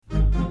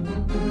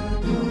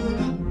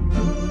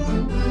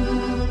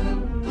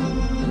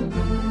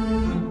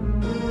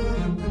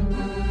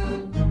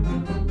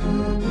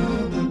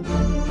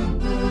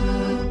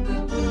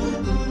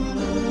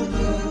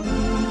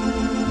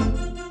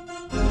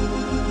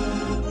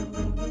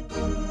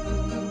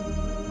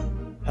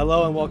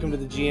Hello and welcome to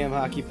the GM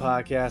Hockey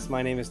Podcast.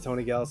 My name is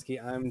Tony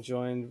Gelski. I'm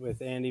joined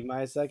with Andy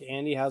Misek.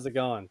 Andy, how's it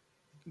going?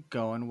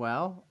 Going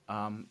well.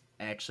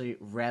 Actually,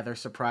 rather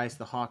surprised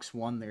the Hawks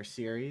won their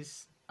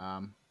series.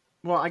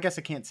 Well, I guess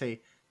I can't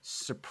say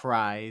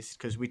surprised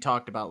because we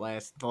talked about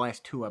the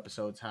last two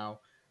episodes how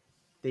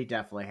they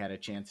definitely had a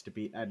chance to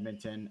beat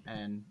Edmonton,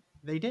 and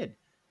they did.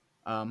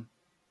 Um,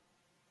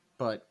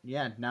 but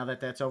yeah, now that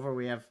that's over,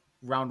 we have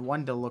round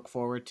one to look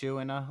forward to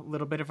and a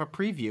little bit of a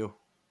preview.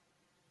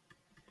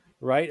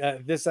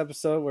 Right. This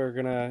episode, we're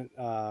gonna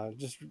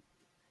the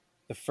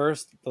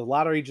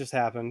lottery just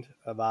happened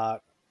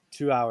about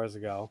 2 hours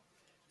ago,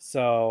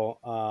 so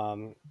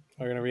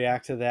we're gonna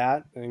react to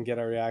that and get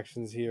our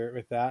reactions here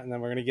with that, and then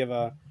we're gonna give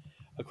a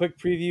quick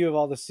preview of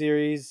all the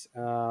series,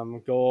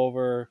 go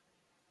over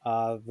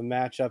the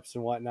matchups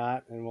and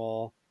whatnot, and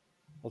we'll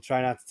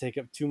try not to take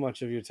up too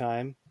much of your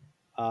time.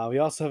 We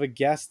also have a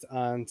guest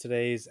on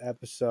today's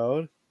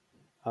episode.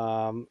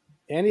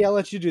 Andy, I'll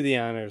let you do the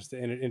honors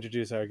to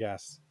introduce our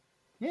guest.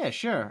 Yeah,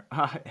 sure.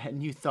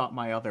 And you thought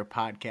my other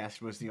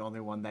podcast was the only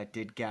one that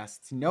did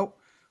guests. Nope.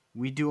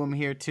 We do them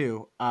here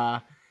too.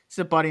 It's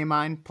a buddy of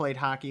mine, played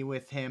hockey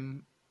with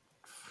him,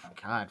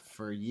 God,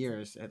 for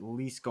years, at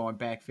least going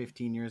back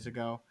 15 years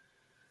ago.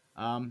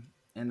 And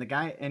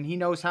he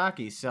knows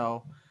hockey,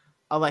 so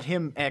I'll let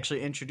him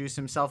actually introduce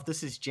himself.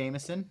 This is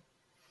Jameson.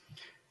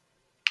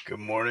 Good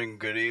morning,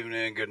 good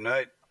evening, good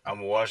night.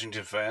 I'm a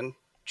Washington fan,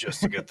 just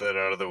to get that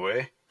out of the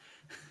way.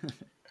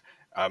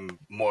 I'm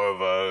more of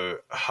a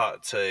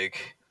hot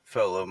take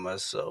fellow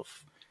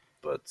myself,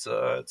 but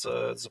it's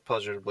a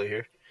pleasure to be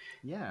here.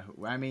 Yeah,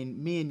 I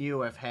mean, me and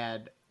you have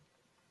had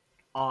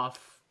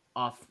off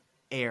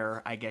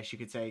air, I guess you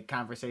could say,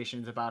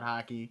 conversations about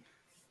hockey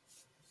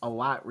a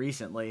lot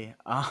recently.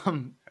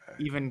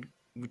 Even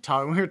we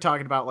were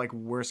talking about like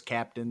worst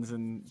captains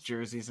and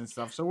jerseys and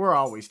stuff. So we're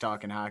always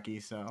talking hockey.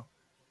 So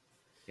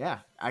yeah,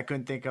 I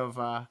couldn't think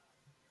of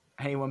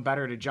anyone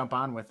better to jump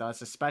on with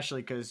us,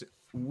 especially because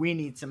we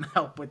need some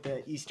help with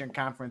the Eastern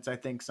Conference, I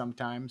think,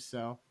 sometimes.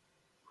 So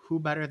who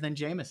better than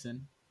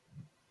Jameson?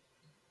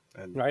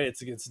 And Right,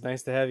 it's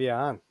nice to have you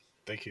on.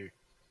 thank you.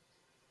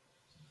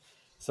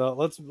 So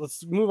let's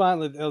move on.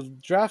 The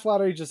draft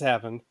lottery just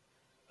happened,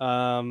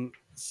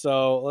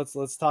 so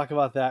let's talk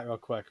about that real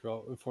quick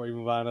before we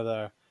move on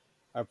to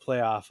our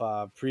playoff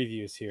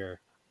previews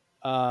here.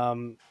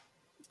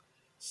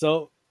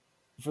 So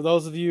for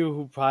those of you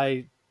who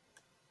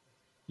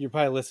you're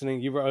probably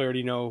listening, you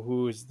already know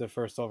who is the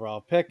first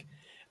overall pick,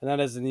 and that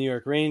is the New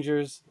York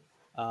Rangers.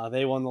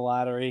 They won the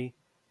lottery.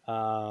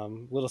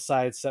 Little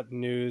sidestep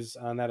news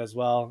on that as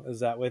well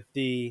is that with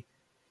the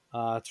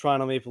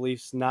Toronto Maple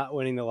Leafs not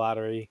winning the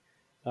lottery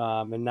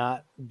and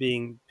not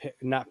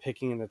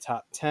picking in the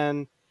top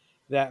 10,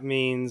 that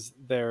means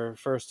their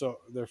first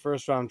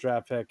round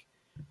draft pick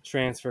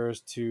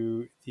transfers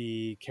to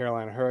the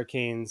Carolina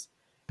Hurricanes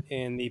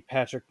in the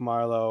Patrick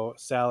Marleau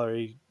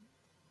salary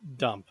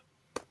dump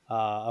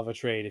of a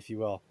trade, if you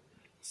will.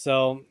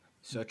 So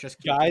it just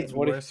keeps guys, getting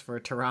worse for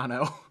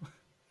Toronto.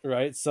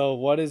 Right. So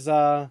what is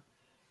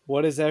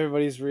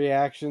everybody's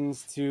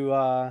reactions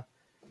to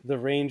the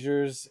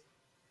Rangers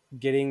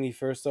getting the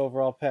first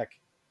overall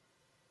pick?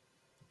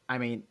 I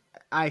mean,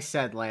 I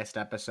said last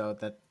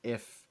episode that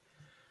if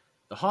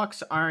the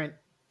Hawks aren't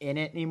in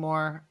it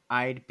anymore,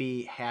 I'd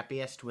be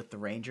happiest with the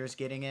Rangers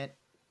getting it.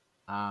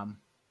 I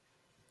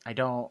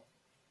don't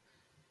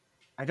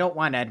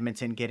want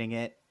Edmonton getting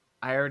it.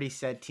 I already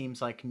said teams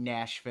like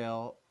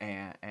Nashville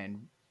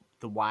and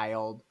the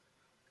Wild,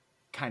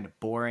 kind of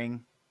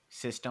boring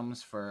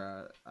systems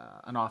for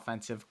an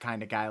offensive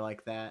kind of guy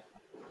like that.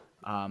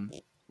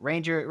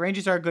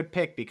 Rangers are a good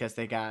pick because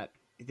they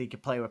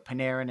could play with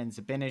Panarin and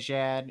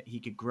Zibanejad. He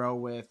could grow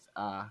with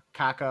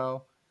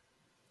Kakko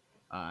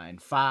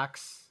and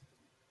Fox,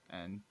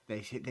 and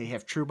they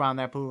have Trouba on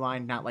that blue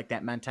line. Not like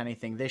that meant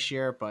anything this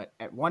year, but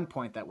at one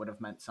point that would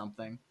have meant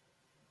something.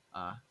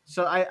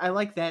 So I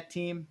like that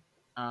team.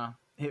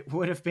 It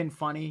would have been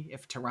funny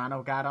if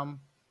Toronto got them.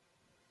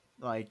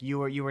 Like you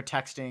were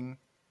texting,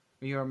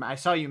 I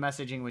saw you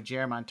messaging with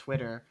Jerem on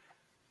Twitter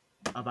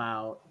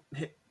about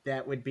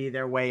that would be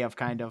their way of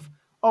kind of,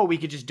 oh, we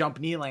could just dump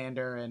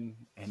Nylander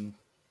and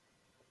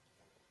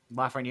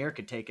Lafreniere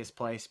could take his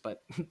place,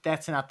 but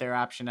that's not their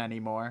option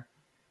anymore.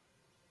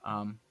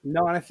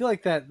 No, and I feel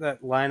like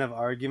that line of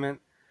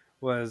argument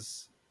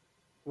was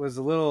a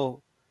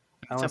little.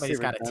 Somebody's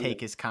got to take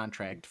his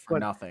contract for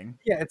nothing.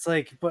 Yeah, it's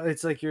like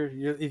you're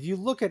if you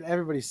look at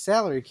everybody's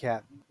salary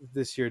cap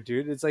this year,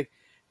 dude, it's like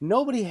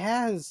nobody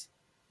has,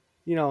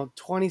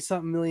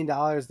 20-something million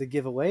to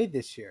give away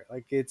this year.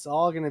 Like it's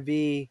all going to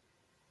be,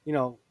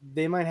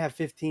 they might have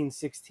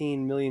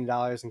 15-16 million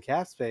in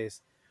cap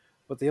space,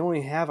 but they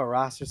only have a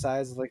roster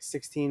size of like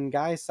 16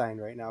 guys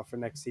signed right now for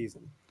next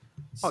season.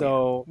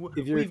 So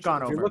if you're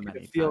looking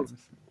at field,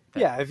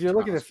 if you're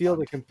looking to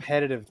field a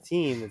competitive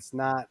team, it's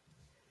not.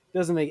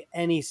 Doesn't make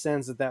any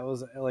sense that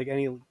was like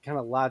any kind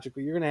of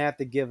logical. You're going to have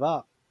to give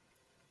up.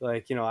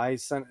 Like, I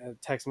sent a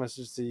text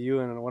message to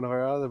you and one of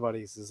our other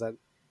buddies is that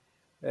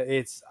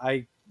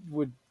I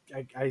would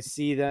I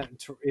see that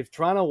if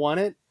Toronto won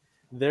it,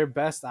 their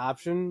best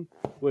option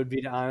would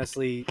be to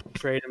honestly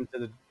trade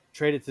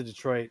it to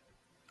Detroit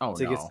Oh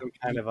to get no, some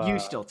kind of you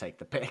still take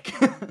the pick.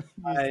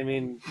 I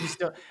mean, you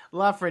still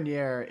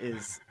Lafreniere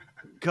is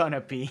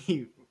gonna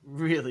be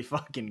really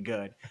fucking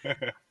good.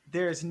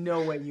 There's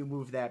no way you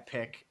move that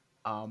pick.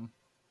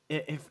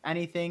 If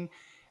anything,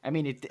 I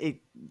mean,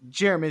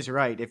 Jerem is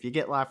right. If you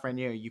get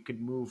Lafreniere, you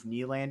could move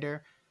Nylander.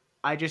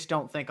 I just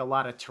don't think a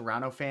lot of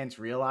Toronto fans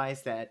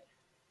realize that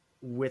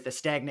with a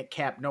stagnant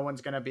cap, no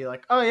one's gonna be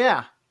like, "Oh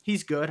yeah,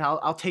 he's good.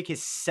 I'll take his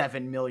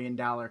 $7 million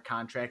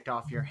contract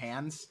off your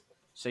hands."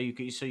 So you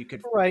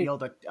could right.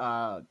 field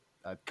a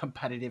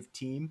competitive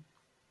team.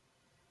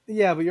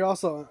 Yeah, but you're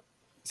also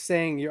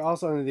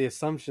under the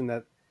assumption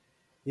that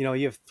you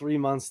have 3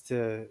 months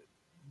to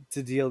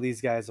deal these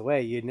guys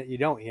away. You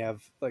don't. You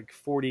have like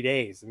 40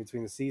 days in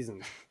between the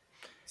seasons.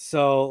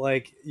 So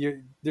like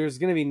there's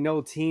going to be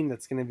no team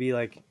that's going to be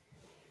like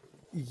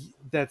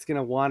that's going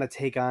to want to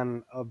take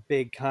on a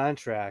big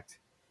contract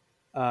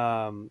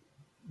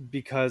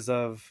because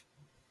of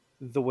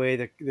the way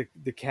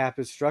the cap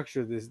is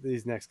structured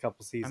these next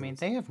couple I mean, seasons.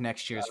 they have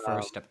next year's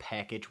first to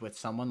package with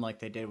someone like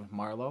they did with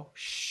Marlowe.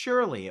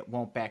 Surely it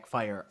won't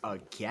backfire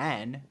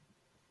again.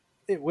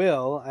 It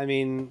will. I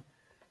mean,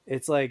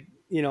 it's like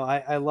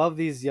I love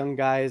these young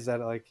guys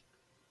that like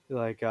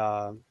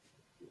John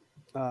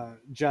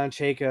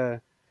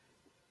Chayka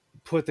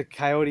put the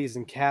Coyotes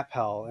in cap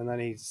hell, and then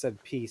he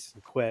said peace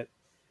and quit.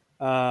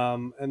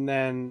 And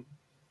then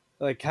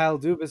like Kyle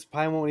Dubas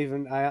probably won't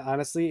even.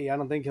 Honestly, I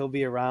don't think he'll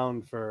be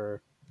around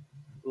for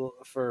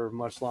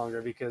much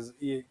longer because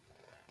you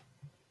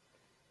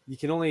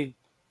can only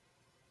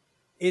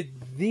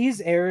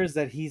these errors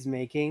that he's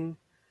making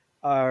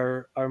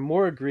are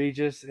more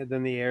egregious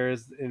than the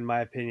errors, in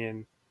my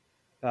opinion,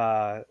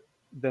 than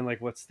like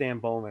what Stan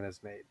Bowman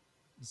has made.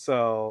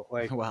 So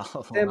like,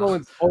 Well, Stan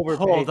Bowman's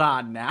overpaid. hold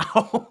on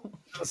now.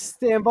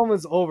 Stan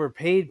Bowman's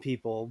overpaid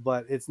people,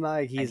 but it's not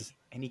like he's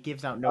and he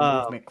gives out no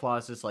movement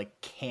clauses like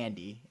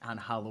candy on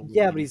Halloween.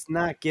 Yeah, but he's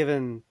not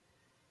giving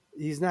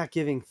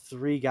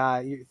three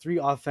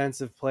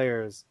offensive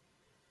players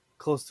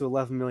close to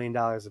 $11 million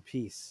a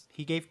piece.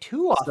 He gave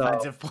two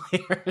offensive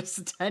players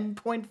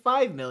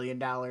 $10.5 million.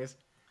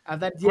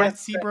 That Brent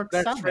Seabrook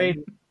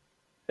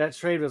that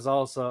trade was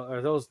also,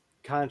 or those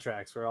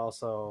contracts were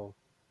also,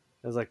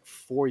 it was like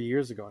 4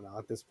 years ago now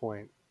at this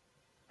point.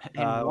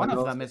 And one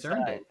of them has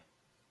earned it.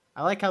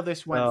 I like how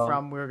this went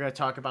from we were going to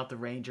talk about the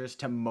Rangers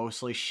to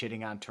mostly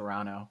shitting on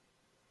Toronto.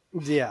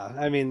 Yeah,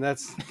 I mean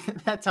that's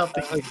how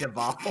things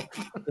evolve. I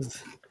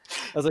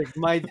was like,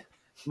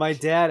 my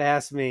dad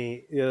asked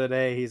me the other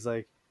day. He's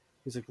like,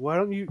 why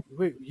don't you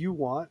wait? You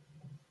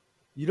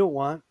don't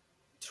want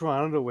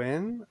Toronto to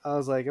win?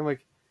 I'm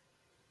like,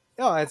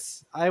 no,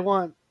 I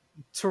want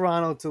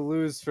Toronto to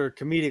lose for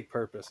comedic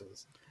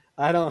purposes.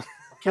 I don't.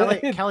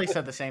 Kelly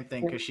said the same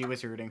thing because she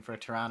was rooting for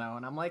Toronto,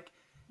 and I'm like,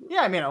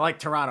 yeah, I mean, I like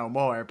Toronto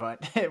more,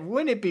 but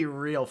wouldn't it be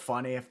real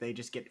funny if they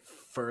just get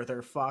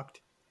further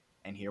fucked?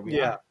 And here we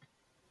are.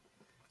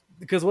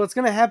 Because what's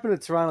going to happen to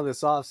Toronto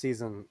this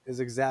offseason is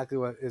exactly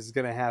what is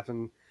going to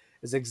happen.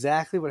 Is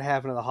exactly what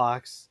happened to the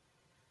Hawks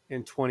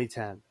in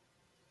 2010,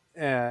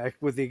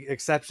 with the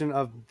exception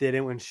of they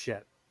didn't win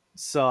shit.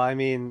 So I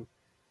mean,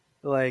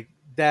 like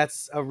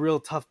that's a real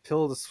tough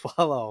pill to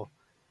swallow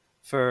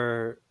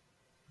for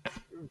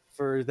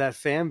that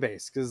fan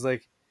base because they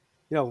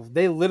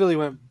literally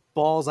went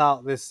balls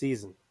out this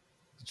season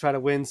to try to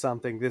win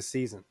something this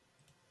season,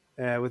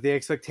 with the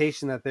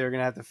expectation that they're going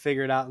to have to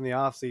figure it out in the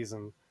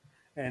offseason.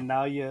 And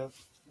now you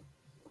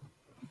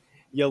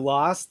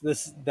lost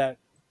that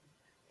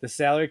the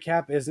salary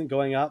cap isn't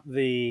going up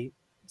the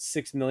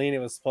 $6 million it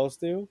was supposed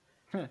to,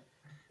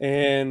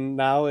 and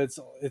now it's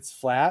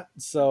flat.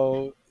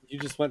 So you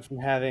just went from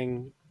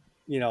having,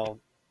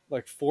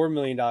 like $4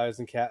 million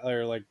in cap,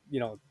 or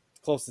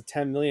close to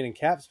 $10 million in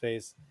cap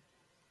space,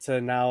 to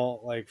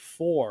now like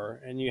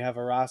 4, and you have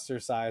a roster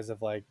size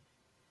of like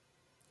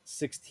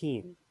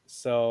 16.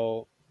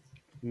 So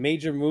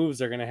major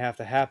moves are going to have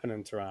to happen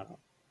in Toronto.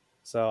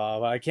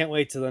 So I can't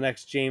wait till the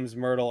next James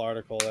Myrtle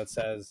article that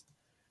says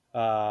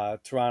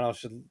Toronto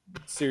should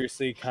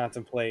seriously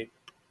contemplate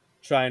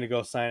trying to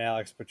go sign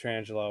Alex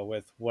Pietrangelo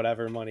with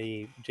whatever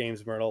money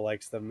James Myrtle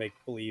likes to make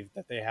believe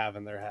that they have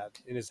in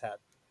his head.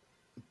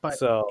 But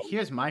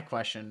here's my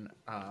question.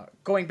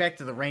 Going back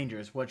to the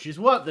Rangers, which is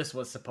what this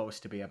was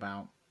supposed to be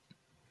about.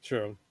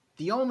 True.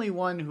 The only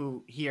one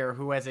who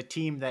has a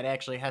team that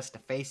actually has to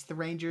face the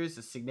Rangers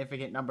a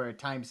significant number of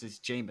times is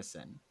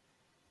Jameson.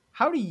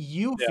 How do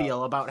you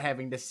feel about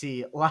having to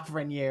see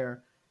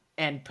Lafreniere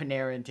and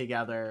Panarin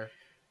together?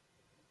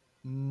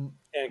 And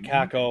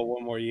Kakko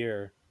one more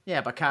year.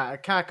 Yeah, but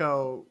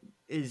Kakko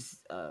is...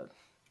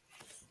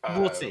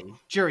 we'll see.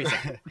 Jury's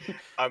out.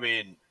 I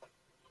mean,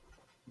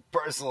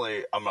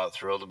 personally, I'm not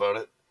thrilled about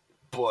it,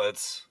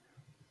 but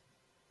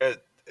as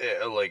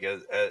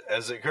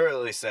it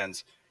currently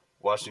stands,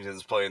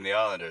 Washington's playing the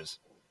Islanders.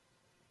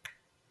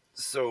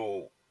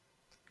 So,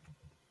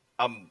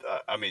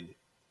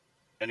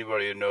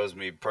 anybody who knows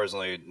me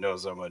personally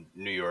knows I'm a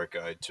New York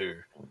guy too.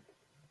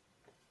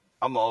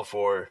 I'm all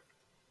for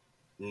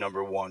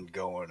number one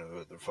going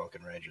to the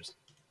fucking Rangers.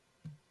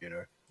 You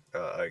know,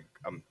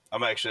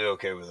 I'm actually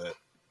okay with it.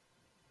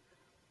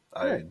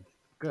 Good.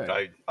 Good.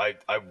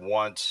 I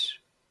want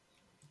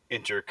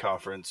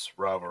interconference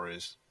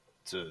rivalries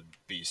to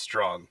be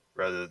strong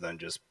rather than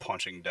just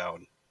punching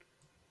down.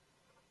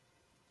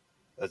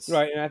 That's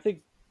Right, and I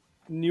think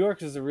New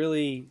York is a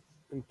really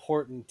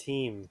important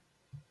team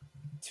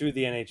to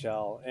the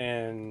NHL,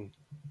 and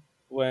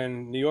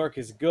when New York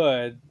is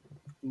good,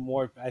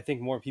 I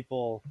think more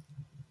people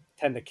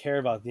tend to care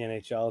about the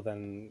NHL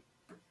than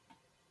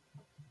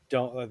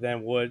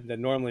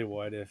normally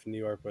would if New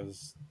York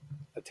was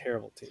a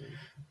terrible team.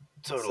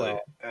 totally. So,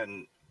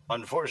 And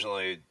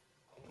unfortunately,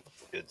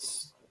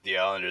 it's the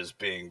Islanders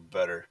being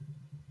better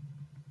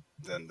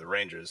than the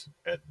Rangers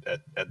at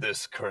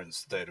this current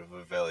state of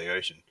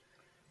evaluation.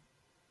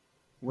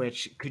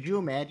 Which could you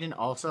imagine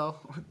also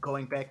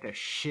going back to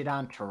shit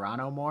on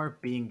Toronto more,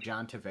 being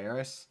John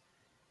Tavares,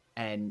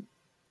 and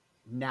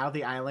now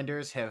the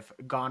Islanders have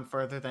gone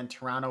further than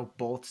Toronto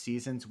both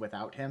seasons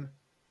without him.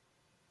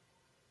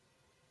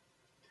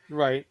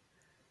 right,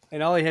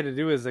 and all he had to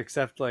do was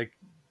accept like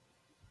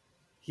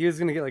he was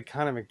going to get like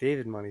Connor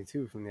McDavid money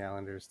too from the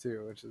Islanders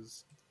too, which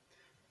is.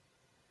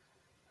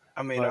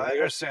 I mean, But I I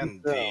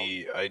understand think,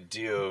 the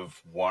idea of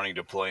wanting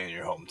to play in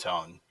your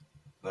hometown.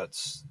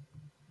 That's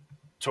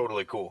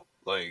totally cool.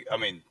 Like, I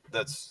mean,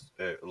 that's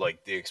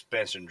like the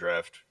expansion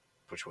draft,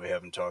 which we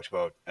haven't talked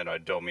about, and I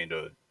don't mean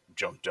to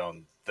jump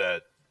down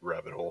that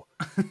rabbit hole.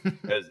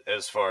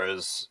 as far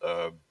as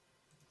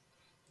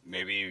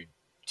maybe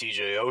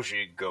TJ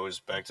Oshie goes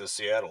back to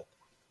Seattle.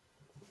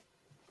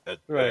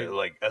 Right.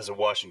 Like as a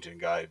Washington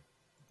guy,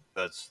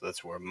 that's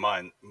where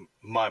my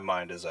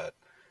mind is at.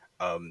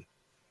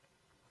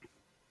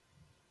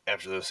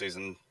 After the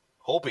season,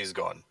 Holtby's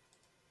gone.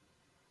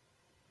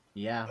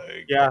 Yeah.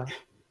 Like, Yeah,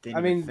 Didn't I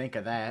even mean- think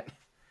of that.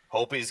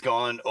 Holtby's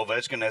gone.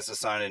 Ovechkin has to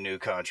sign a new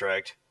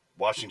contract.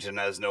 Washington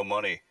has no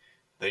money.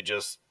 They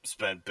just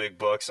spent big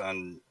bucks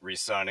on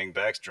re-signing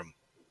Backstrom.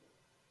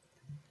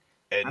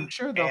 And, I'm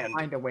sure they'll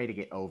find a way to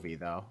get Ovi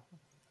though.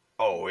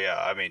 Oh yeah,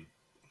 I mean,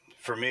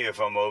 for me, if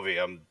I'm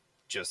Ovi, I'm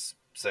just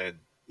saying,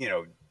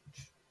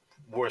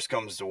 worst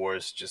comes to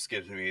worst, just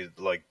gives me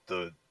like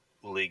the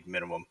league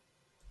minimum.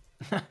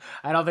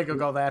 I don't think it'll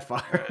go that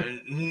far.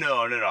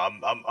 No.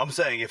 I'm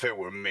saying if it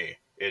were me,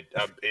 it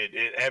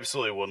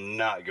absolutely will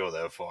not go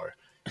that far.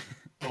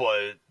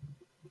 But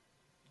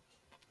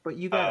But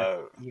you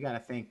gotta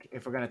think,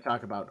 if we're gonna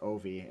talk about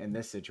Ovi in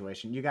this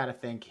situation, you gotta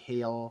think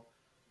he'll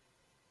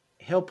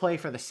play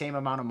for the same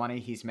amount of money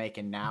he's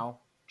making now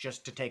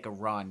just to take a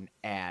run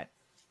at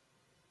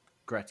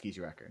Gretzky's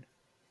record.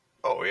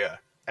 oh yeah,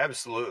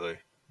 absolutely.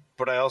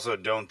 But I also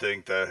don't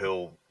think that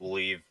he'll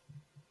leave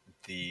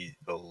the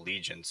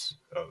allegiance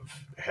of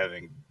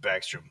having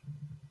Backstrom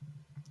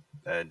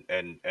and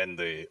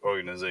the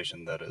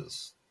organization that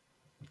has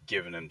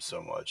given him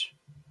so much.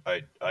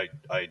 I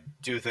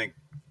do think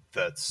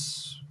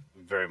that's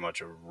very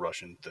much a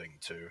Russian thing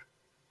too.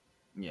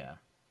 Yeah.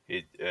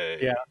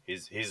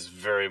 He's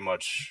very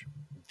much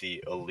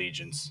the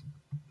allegiance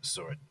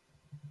sort.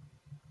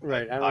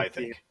 right. I don't I see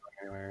think. him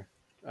going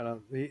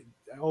anywhere.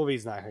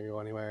 Ovi's not going to go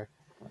anywhere.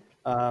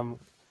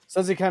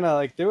 Since he kind of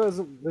like there's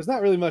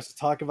not really much to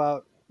talk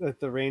about with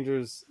the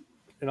Rangers.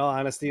 In all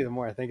honesty, the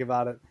more I think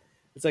about it,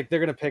 it's like they're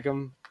going to pick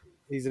him.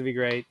 He's going to be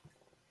great.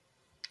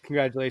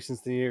 Congratulations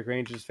to New York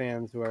Rangers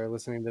fans who are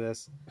listening to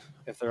this,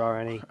 if there are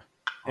any.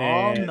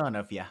 None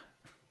of you.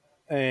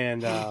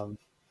 And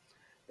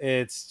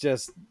it's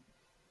just,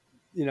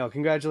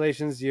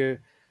 congratulations.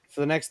 For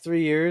the next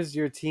 3 years,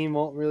 your team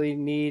won't really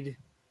need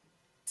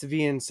to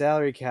be in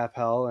salary cap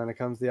hell when it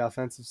comes to the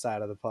offensive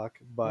side of the puck.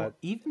 But Well,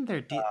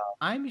 even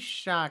I'm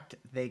shocked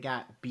they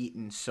got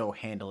beaten so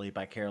handily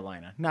by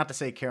Carolina. Not to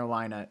say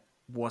Carolina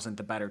wasn't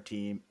the better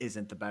team,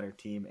 isn't the better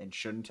team, and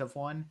shouldn't have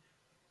won.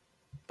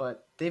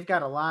 But they've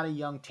got a lot of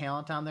young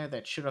talent on there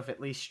that should have at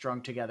least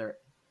strung together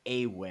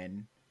a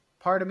win.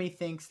 Part of me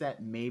thinks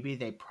that maybe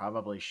they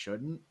probably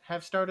shouldn't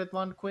have started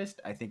Lundqvist.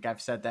 I think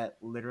I've said that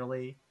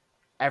literally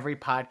every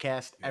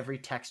podcast, every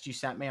text you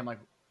sent me. I'm like,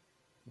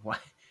 what?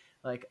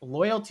 Like,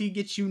 loyalty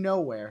gets you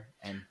nowhere,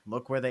 and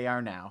look where they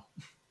are now.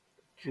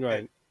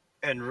 right.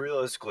 And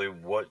realistically,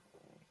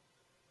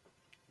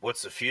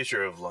 what's the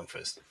future of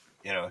Lundqvist?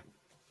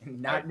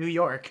 Not New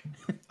York.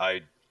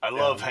 I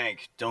love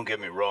Hank. Don't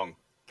get me wrong,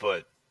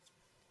 but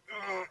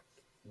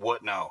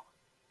what now?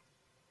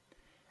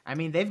 I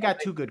mean, they've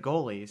got two good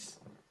goalies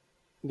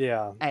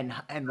Yeah. and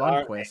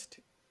Lundqvist,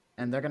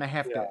 and they're gonna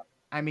have to.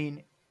 I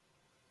mean,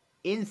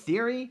 in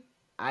theory,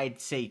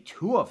 I'd say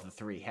two of the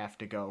three have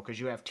to go because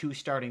you have two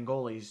starting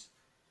goalies.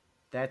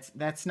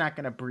 That's not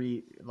gonna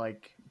breed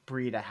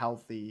a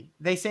healthy.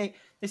 They say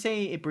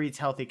it breeds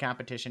healthy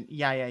competition.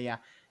 Yeah.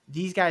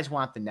 These guys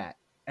want the net,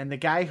 and the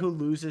guy who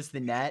loses the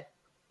net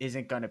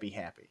isn't gonna be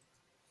happy.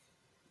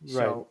 Right.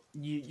 So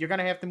you're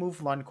gonna have to move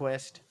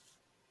Lundqvist,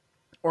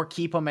 or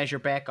keep him as your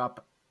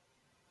backup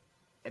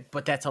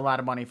but that's a lot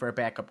of money for a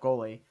backup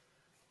goalie.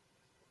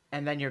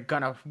 And then you're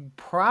gonna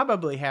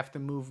probably have to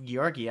move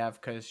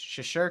Georgiev because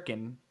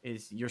Shishkin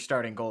is your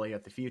starting goalie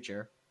of the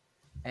future,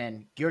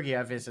 and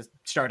Georgiev is a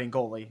starting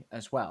goalie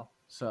as well.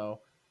 So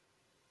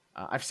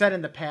I've said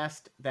in the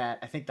past that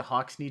I think the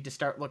Hawks need to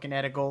start looking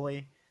at a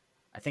goalie.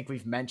 I think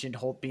we've mentioned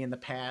Holtby in the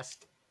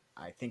past.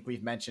 I think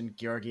we've mentioned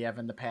Georgiev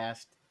in the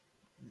past.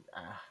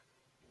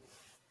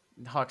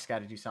 The Hawks got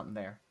to do something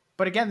there.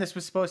 But again, this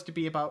was supposed to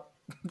be about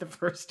the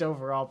first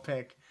overall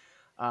pick.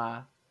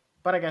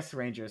 But I guess the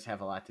Rangers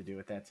have a lot to do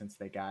with that since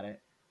they got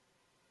it.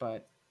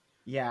 But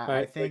yeah,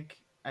 Right.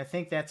 I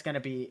think that's going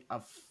to be a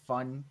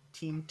fun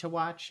team to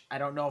watch. I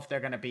don't know if they're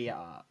going to be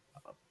a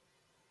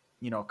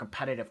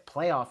competitive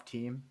playoff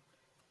team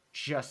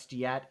just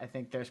yet. I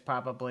think there's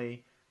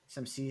probably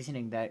some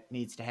seasoning that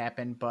needs to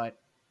happen, but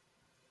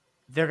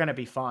they're going to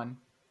be fun.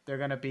 They're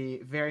going to be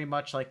very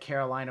much like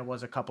Carolina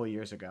was a couple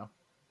years ago.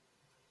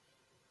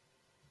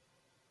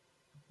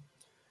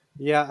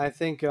 Yeah, I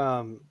think.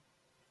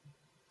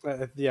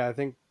 I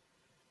think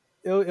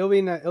it'll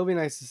be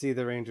nice to see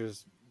the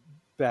Rangers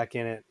back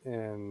in it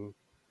and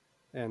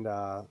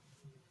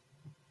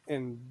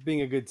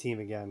being a good team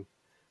again.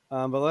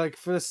 But like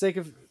for the sake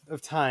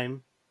of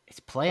time, It's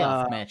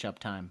playoff matchup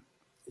time.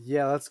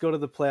 yeah, let's go to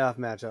the playoff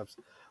matchups.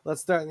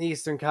 Let's start in the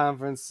Eastern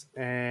Conference,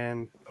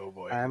 and Oh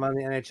boy. I'm on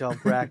the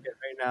NHL bracket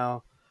right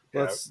now.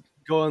 Yeah. Let's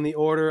go in the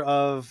order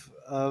of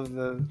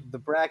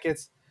the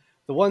brackets.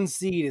 The 1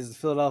 seed is the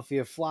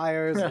Philadelphia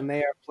Flyers, and they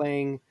are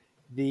playing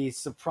the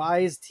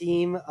surprise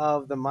team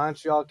of the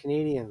Montreal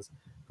Canadiens,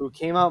 who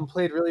came out and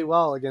played really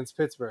well against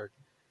Pittsburgh.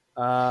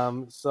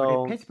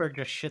 So Pittsburgh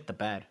just shit the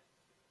bed.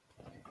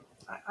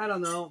 I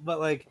don't know, but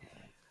like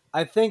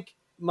I think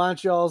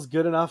Montreal's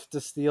good enough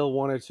to steal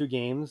 1 or 2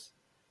 games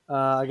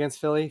against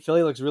Philly.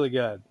 Philly looks really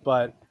good,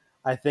 but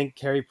I think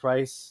Carey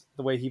Price,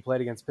 the way he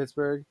played against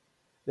Pittsburgh,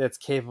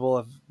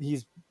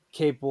 he's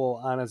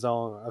capable on his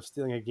own of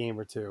stealing a game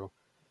or 2.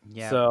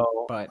 Yeah,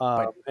 So, but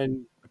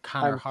and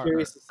Carter Hart played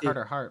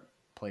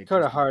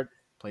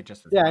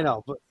just as yeah, well. I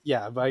know,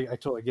 but I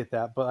totally get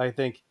that. But I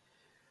think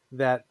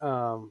that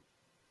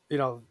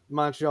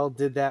Montreal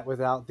did that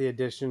without the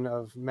addition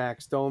of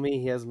Max Domi.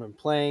 He hasn't been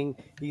playing.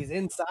 He's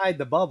inside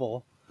the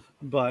bubble,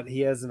 but he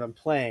hasn't been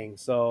playing.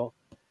 So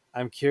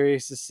I'm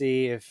curious to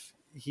see if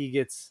he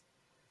gets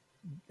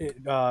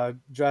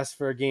dressed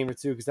for a game or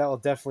 2, because that will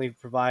definitely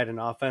provide an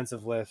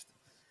offensive lift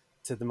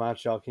to the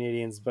Montreal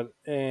Canadiens. But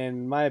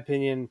in my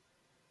opinion,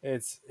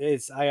 it's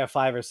I got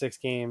 5 or 6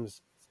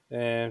 games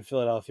and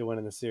Philadelphia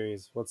winning the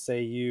series. What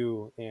say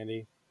you,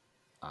 Andy?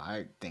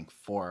 I think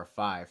 4 or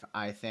 5.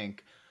 I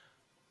think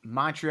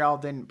Montreal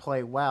didn't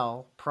play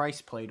well.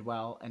 Price played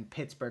well, and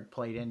Pittsburgh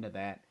played into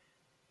that.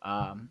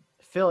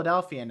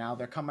 Philadelphia now,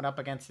 they're coming up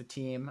against a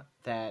team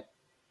that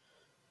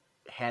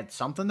had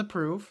something to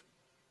prove.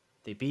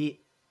 They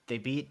beat the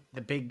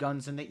big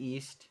guns in the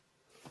East.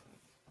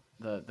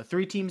 The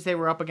 3 teams they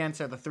were up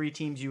against are the 3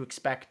 teams you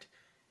expect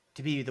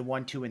to be the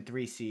 1, 2, and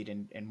 3 seed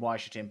in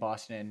Washington,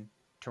 Boston,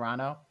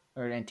 Toronto,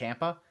 or in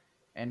Tampa,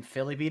 and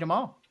Philly beat them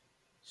all.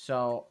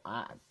 So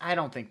I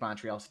don't think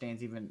Montreal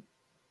stands even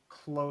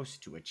close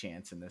to a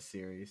chance in this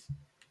series.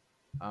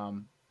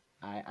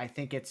 I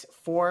think it's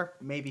 4,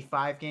 maybe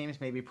 5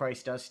 games. Maybe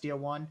Price does steal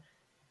 1.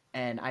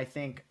 And I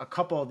think a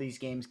couple of these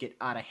games get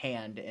out of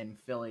hand and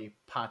Philly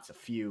pots a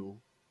few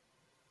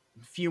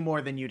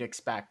more than you'd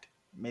expect.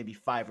 Maybe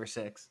 5 or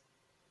 6.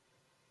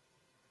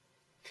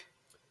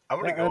 I'm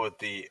going to go with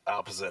the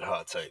opposite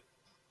hot take.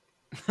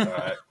 All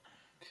right.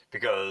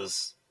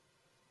 Because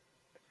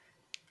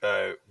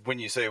when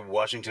you say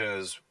Washington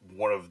is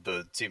one of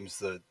the teams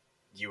that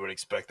you would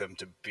expect them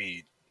to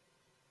beat,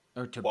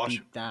 Or to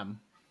beat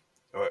them.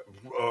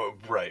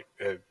 Right.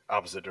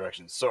 Opposite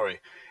direction.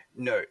 Sorry.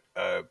 No.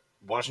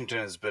 Washington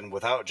has been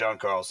without John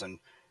Carlson.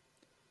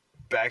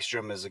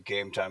 Backstrom is a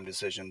game time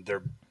decision.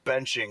 They're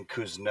benching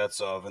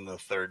Kuznetsov in the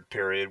 3rd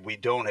period. We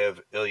don't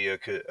have Ilya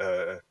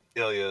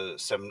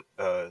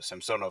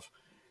Samsonov.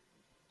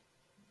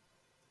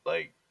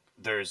 Like,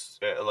 there's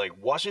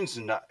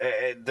Washington.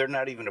 They're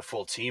not even a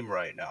full team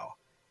right now.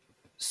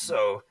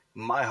 So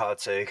my hot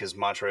take is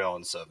Montreal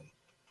in 7.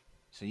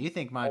 So you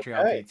think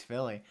Montreal beats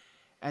Philly,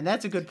 and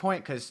that's a good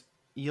point because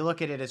you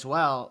look at it as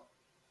well.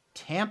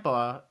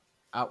 Tampa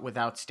out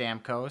without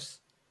Stamkos,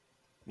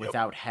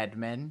 without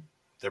Hedman.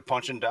 They're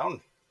punching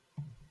down.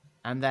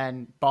 And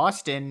then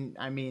Boston,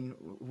 I mean,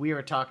 we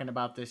were talking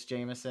about this,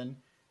 Jameson.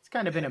 It's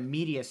kind of been a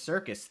media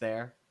circus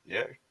there.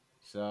 Yeah.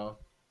 So,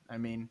 I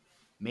mean,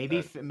 maybe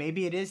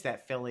it is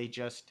that Philly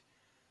just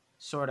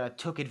sort of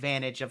took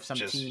advantage of some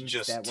teams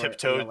that were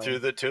tiptoed through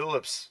the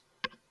tulips.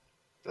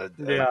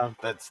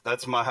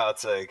 That's my hot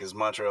take is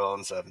Montreal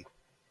in 7.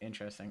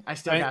 Interesting. I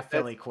still got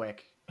Philly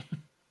quick.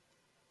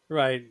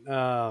 Right.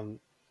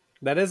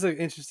 That is an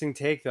interesting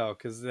take though,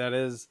 because that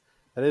is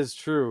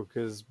true.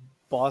 Because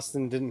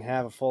Boston didn't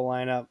have a full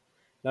lineup.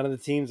 None of the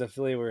teams that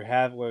Philly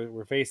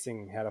were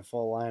facing had a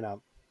full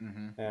lineup,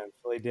 and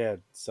Philly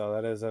did. So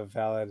that is a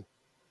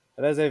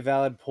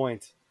valid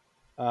point.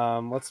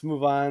 Let's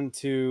move on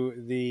to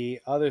the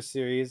other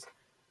series.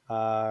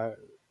 Uh,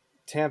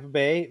 Tampa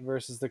Bay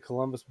versus the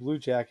Columbus Blue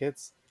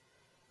Jackets.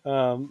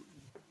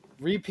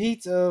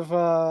 Repeat of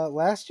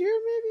last year,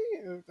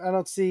 maybe. I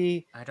don't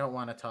see. I don't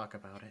want to talk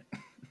about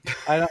it.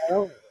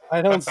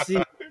 I don't see.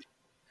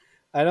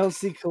 I don't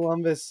see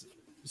Columbus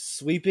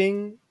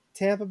sweeping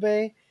Tampa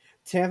Bay.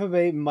 Tampa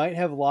Bay might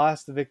have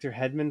lost Victor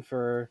Hedman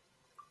for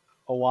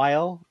a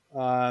while.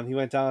 He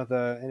went down with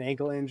an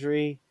ankle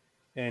injury,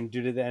 and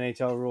due to the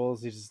NHL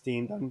rules, he's just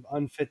deemed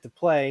unfit to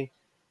play.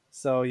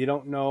 So you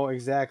don't know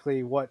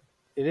exactly what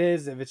it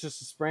is. If it's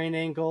just a sprained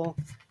ankle,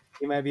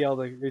 he might be able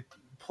to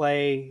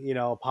play,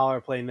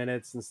 power play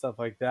minutes and stuff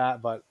like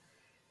that. But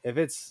if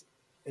it's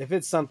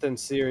something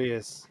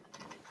serious,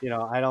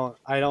 I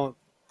don't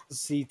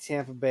see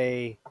Tampa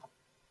Bay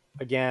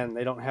again.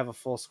 They don't have a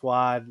full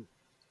squad.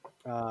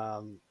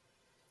 Um,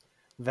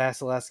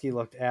 Vasilevsky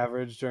looked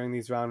average during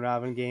these round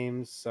robin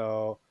games,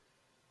 so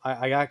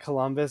I got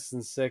Columbus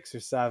in 6 or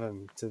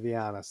 7. To be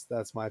honest,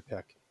 that's my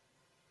pick.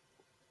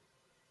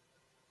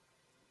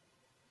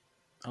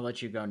 I'll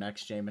let you go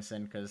next,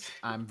 Jameson, because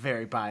I'm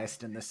very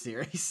biased in this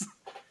series.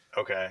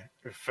 Okay,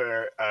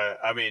 fair.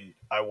 I mean,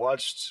 I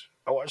watched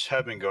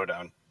Hedman go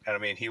down, and I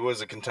mean, he was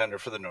a contender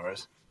for the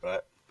Norris,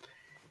 but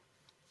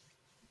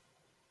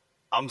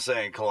I'm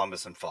saying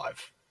Columbus in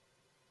 5.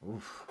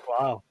 Oof.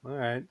 Wow. All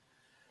right.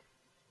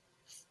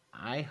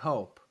 I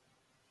hope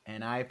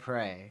and I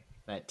pray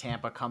that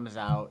Tampa comes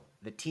out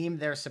the team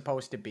they're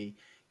supposed to be.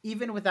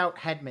 Even without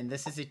Hedman,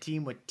 this is a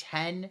team with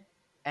 10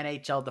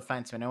 NHL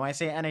defensemen. And when I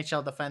say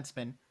NHL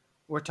defensemen,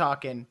 we're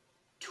talking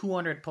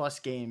 200 plus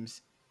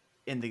games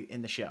in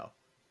the show,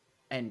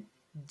 and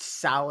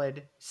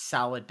solid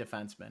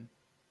defensemen.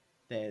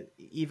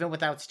 Even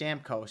without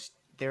Stamkos,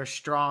 they're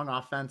strong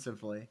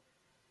offensively.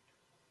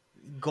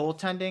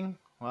 Goaltending,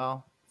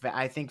 well,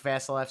 I think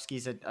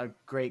Vasilevsky's a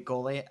great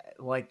goalie.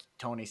 Like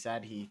Tony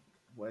said, he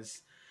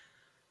was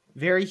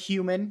very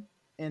human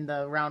in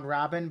the round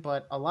robin,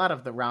 but a lot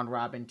of the round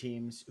robin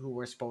teams who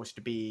were supposed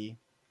to be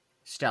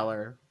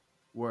stellar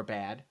were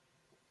bad.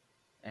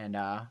 And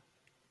I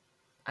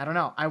don't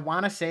know. I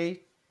want to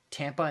say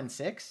Tampa in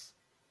 6,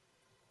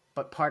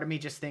 but part of me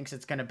just thinks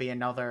it's going to be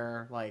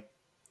another like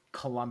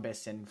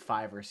Columbus in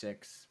 5 or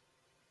 6.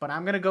 But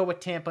I'm going to go with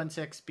Tampa in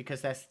 6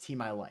 because that's the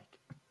team I like,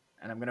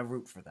 and I'm going to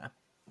root for them.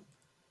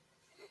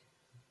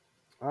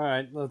 All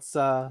right. Let's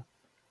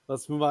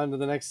move on to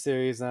the next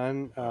series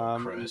then.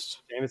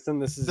 Christ. Jameson,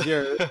 this is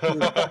yours.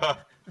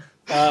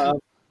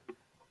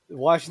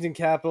 Washington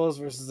Capitals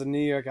versus the New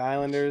York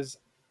Islanders.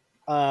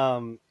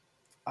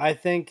 I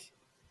think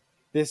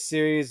this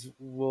series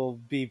will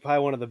be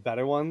probably one of the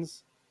better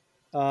ones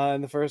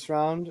in the first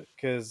round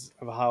because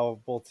of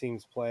how both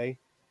teams play.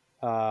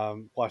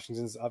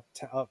 Washington's up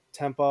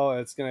tempo.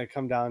 It's going to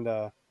come down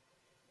to,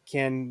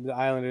 can the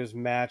Islanders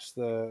match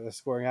the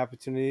scoring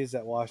opportunities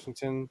that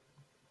Washington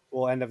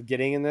will end up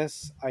getting in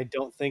this? I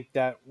don't think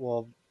that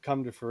will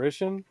come to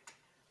fruition.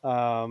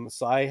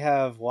 So I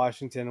have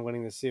Washington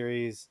winning the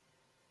series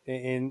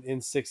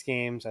in 6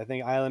 games. I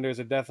think Islanders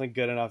are definitely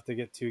good enough to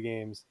get 2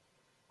 games,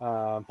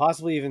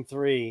 possibly even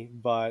 3.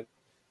 But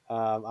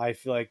I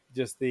feel like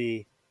just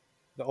the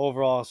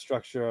overall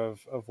structure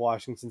of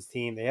Washington's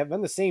team, they have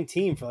been the same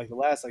team for like the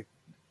last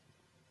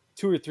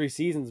 2 or 3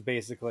 seasons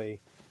basically.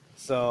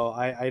 So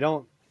I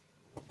don't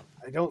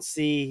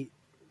see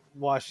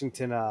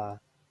Washington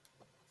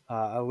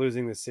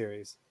losing this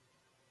series.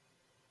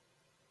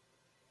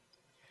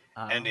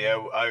 Andy,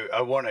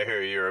 I want to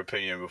hear your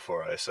opinion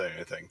before I say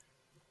anything.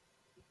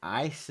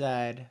 I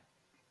said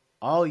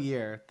all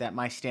year that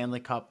my Stanley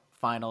Cup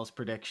Finals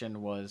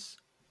prediction was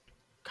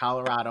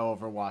Colorado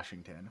over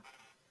Washington.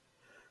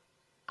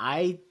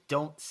 I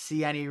don't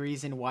see any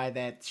reason why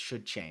that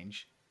should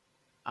change.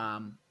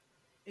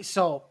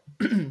 So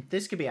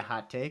this could be a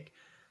hot take.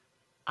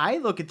 I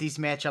look at these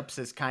matchups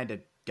as kind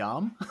of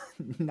dumb.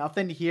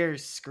 Nothing here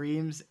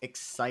screams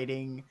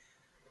exciting,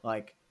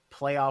 like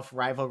playoff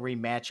rivalry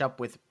matchup,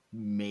 with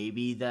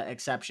maybe the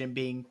exception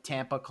being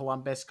Tampa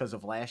Columbus because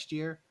of last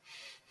year.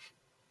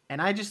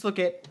 And I just look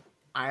at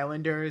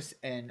Islanders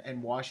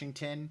and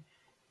Washington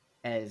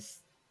as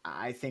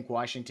I think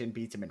Washington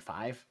beats them in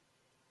 5.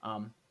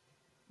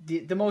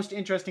 The most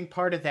interesting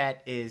part of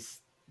that is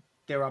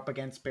they're up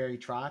against Barry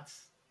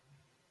Trotz,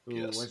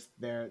 who was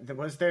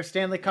their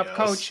Stanley Cup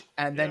coach,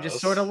 and then just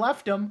sort of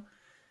left them.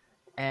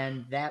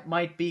 And that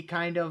might be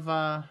kind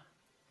of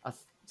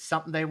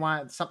something they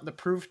want, something to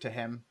prove to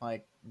him.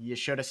 Like, you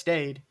should have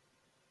stayed,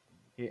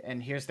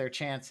 and here's their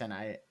chance. And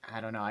I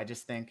don't know. I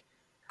just think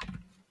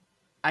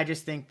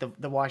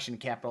the Washington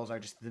Capitals are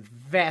just the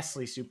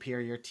vastly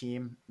superior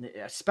team,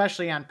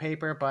 especially on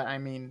paper. But I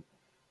mean,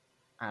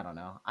 I don't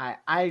know.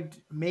 I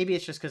maybe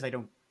it's just because I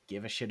don't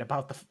give a shit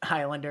about the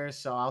Islanders,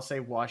 so I'll say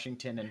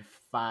Washington in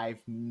 5,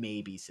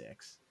 maybe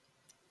 6.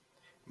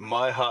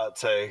 My hot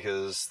take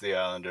is the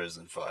Islanders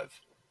in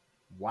 5.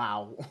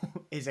 Wow,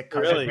 is it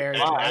because Really? of Barry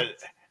Wow.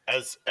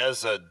 Trotz?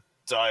 As a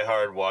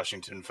diehard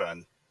Washington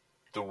fan,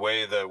 the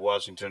way that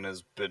Washington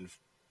has been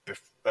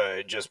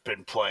just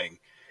been playing,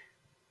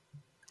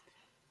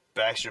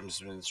 Backstrom's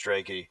been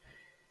striking.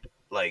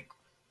 Like,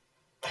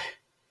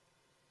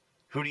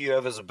 who do you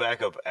have as a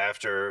backup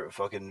after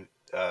fucking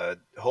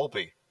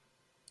Holpe?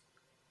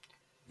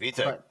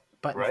 Vitek,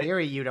 But in right?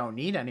 theory, you don't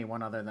need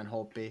anyone other than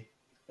Holtby.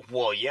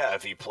 Well, yeah,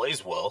 if he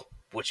plays well,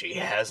 which he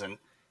hasn't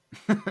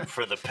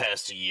for the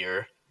past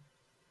year.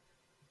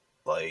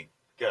 Like,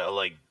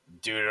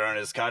 dude on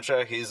his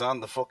contract, he's on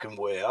the fucking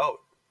way out,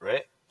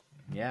 right?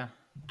 Yeah.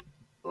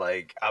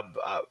 Like,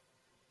 I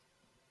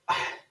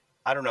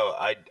don't know.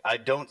 I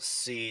don't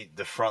see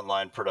the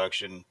frontline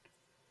production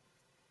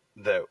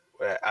that.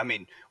 I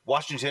mean,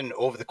 Washington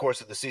over the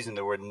course of the season,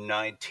 they were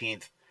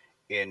 19th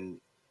in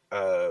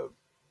uh,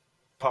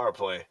 power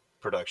play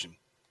production,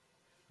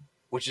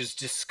 which is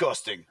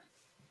disgusting,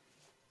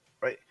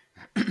 right?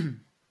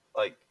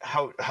 Like,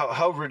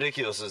 how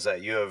ridiculous is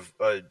that? You have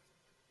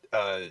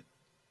a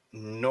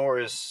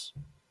Norris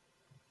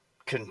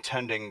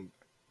contending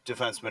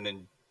defenseman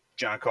in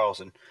John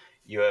Carlson.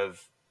 You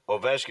have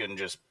Ovechkin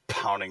just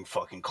pounding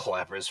fucking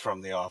clappers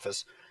from the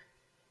office.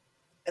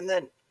 And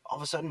then all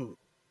of a sudden,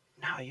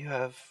 now you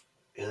have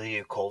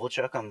Ilya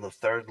Kovalchuk on the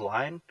third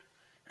line.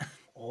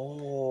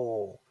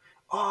 Oh,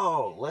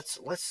 let's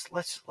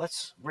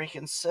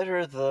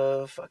reconsider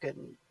the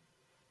fucking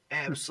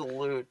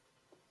absolute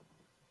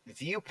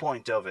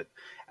viewpoint of it.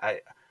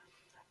 I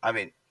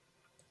mean,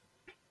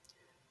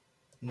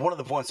 one of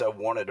the points I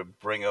wanted to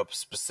bring up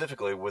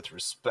specifically with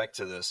respect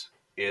to this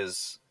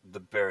is the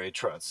Barry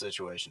Trotz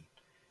situation,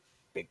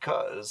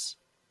 because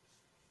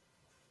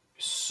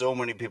so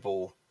many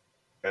people,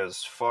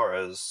 as far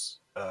as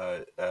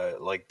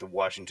like the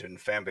Washington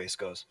fan base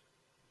goes,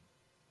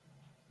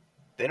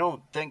 they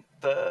don't think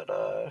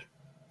that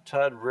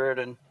Todd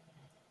Reardon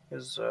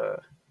is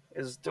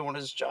doing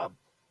his job,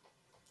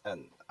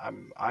 and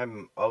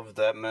I'm of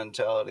that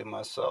mentality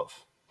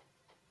myself,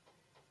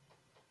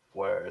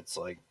 where it's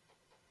like,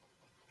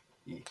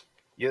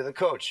 you're the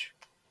coach,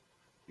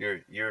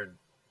 you're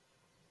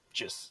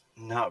just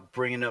not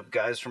bringing up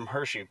guys from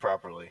Hershey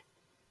properly,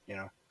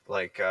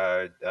 like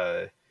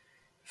Ferravari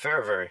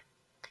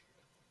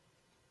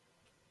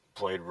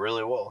played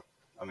really well.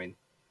 I mean,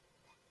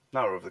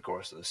 not over the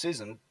course of the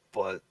season,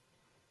 but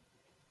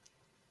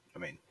I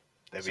mean,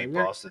 they So beat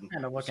you're Boston.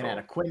 kind of looking so, at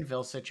a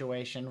Quinville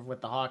situation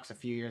with the Hawks a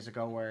few years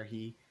ago, where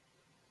he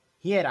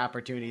had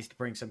opportunities to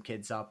bring some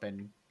kids up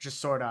and just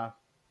sort of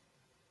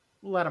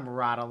let them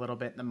rot a little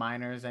bit in the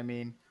minors. I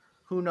mean,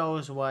 who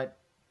knows what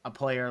a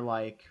player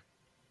like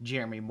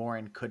Jeremy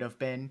Morin could have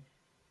been,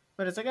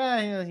 but it's like,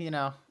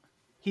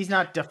 he's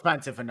not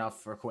defensive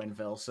enough for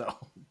Quinville.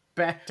 So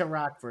back to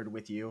Rockford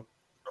with you.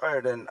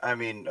 right, and I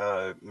mean,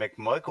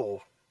 McMichael,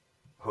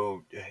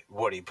 who,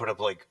 what, he put up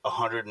like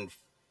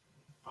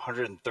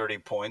 130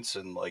 points,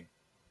 and like,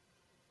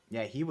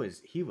 Yeah, he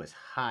was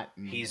hot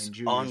he's in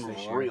juniors this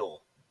year.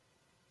 unreal.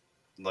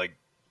 Like,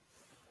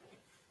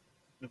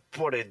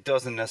 but it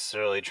doesn't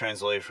necessarily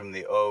translate from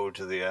the O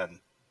to the N,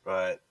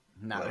 right?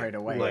 Not Like- right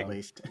away, like- at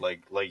least.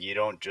 Like you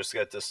don't just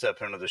get to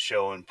step into the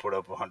show and put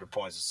up 100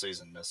 points a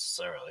season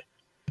necessarily.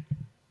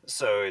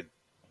 So,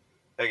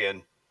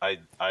 again, I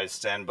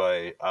stand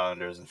by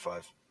Islanders in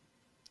 5.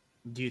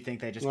 Do you think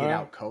they just Well- get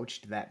out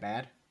coached that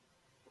bad?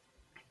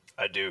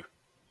 I do.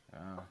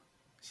 Oh.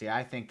 See,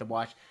 I think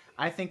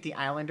the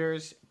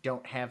Islanders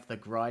don't have the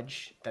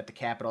grudge that the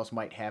Capitals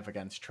might have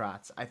against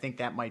Trotz. I think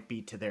that might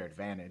be to their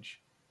advantage.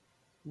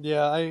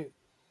 Yeah,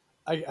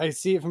 I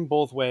see it from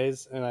both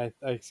ways, and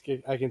I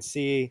can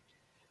see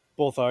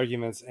both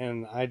arguments,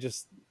 and I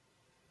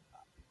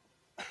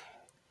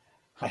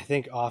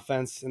think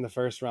offense in the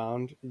first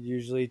round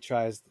usually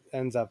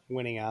ends up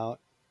winning out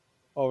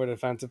over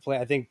defensive play.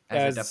 I think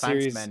As a the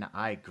series, defenseman,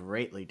 I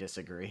greatly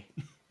disagree.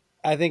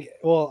 I think,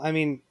 I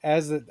mean,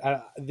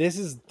 this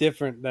is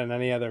different than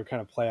any other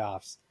kind of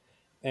playoffs,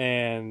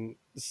 and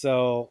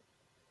so,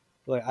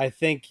 like, I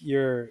think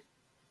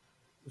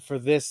for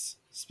this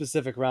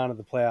specific round of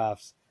the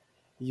playoffs,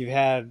 you've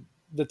had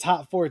the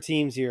top 4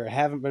 teams here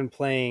haven't been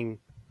playing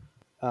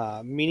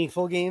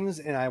meaningful games,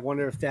 and I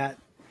wonder if that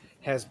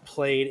has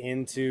played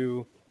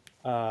into.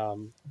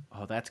 Oh,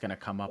 that's going to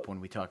come up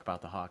when we talk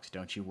about the Hawks.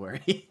 Don't you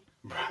worry.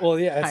 Well,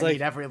 yeah, it's I like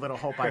need every little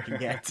hope I can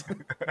get.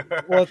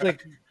 well, it's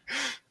like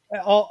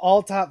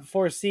all top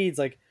 4 seeds,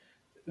 like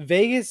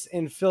Vegas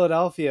and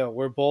Philadelphia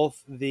were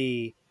both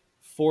the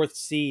 4th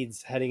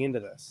seeds heading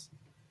into this,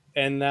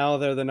 and now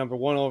they're the number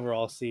 1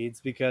 overall seeds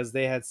because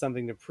they had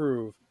something to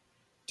prove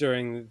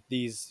during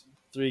these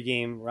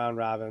 3-game round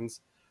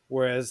robins,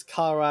 whereas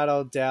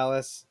Colorado,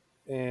 Dallas,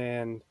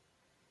 and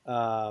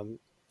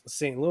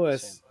St.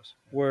 Louis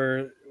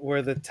were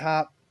the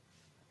top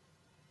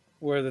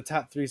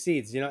 3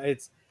 seeds.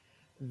 It's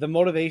the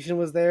motivation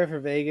was there for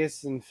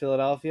Vegas and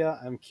Philadelphia.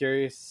 I'm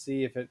curious to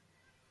see if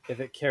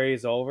it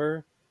carries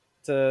over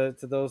to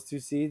those 2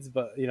 seeds,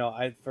 but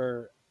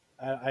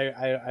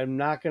I'm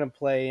not going to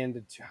play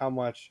into how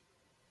much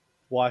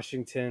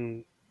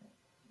Washington,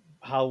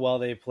 how well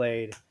they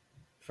played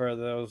for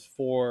those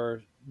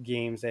 4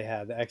 games they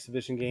had, the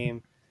exhibition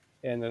game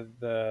and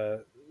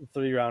the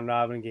 3 round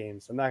robin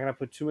games. I'm not going to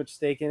put too much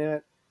stake in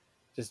it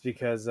just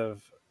because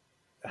of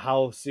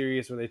how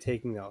serious were they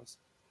taking those.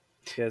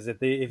 Because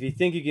if you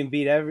think you can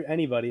beat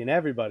anybody and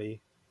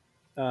everybody,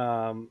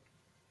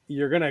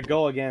 you're gonna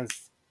go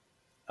against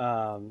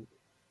um,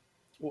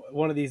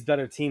 one of these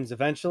better teams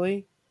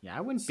eventually. Yeah,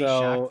 I wouldn't be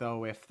shocked So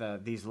though if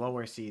these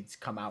lower seeds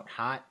come out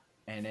hot,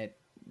 and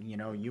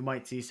you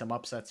might see some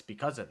upsets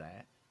because of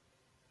that.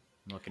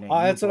 I'm looking at you,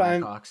 that's what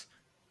I'm. Blackhawks.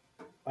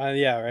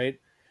 Yeah, right.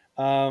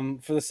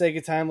 For the sake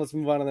of time, let's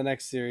move on to the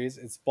next series.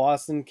 It's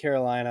Boston,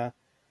 Carolina.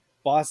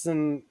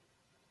 Boston.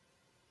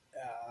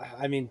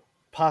 I mean,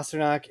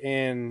 Pasternak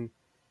and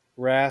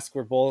Rask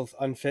were both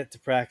unfit to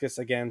practice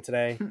again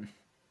today.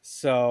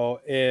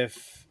 So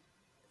if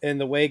in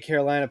the way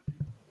Carolina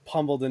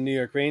pummeled the New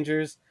York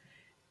Rangers,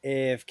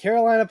 if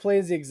Carolina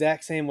plays the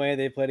exact same way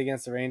they played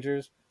against the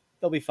Rangers,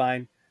 they'll be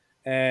fine.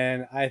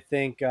 And I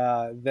think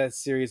that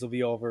series will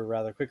be over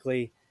rather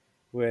quickly,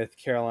 with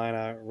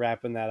Carolina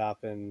wrapping that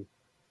up in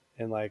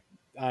like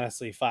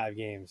honestly 5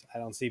 games. I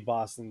don't see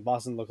Boston.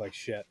 Boston look like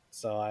shit.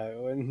 So I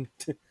wouldn't.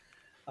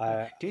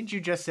 Didn't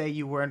you just say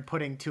you weren't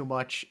putting too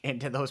much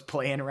into those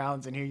playing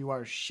rounds, and here you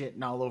are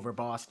shitting all over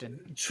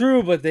Boston?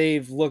 True, but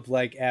they've looked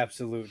like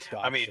absolute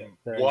dog I mean, shit.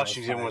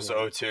 Washington was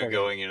 0-2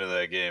 going into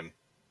that game.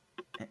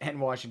 And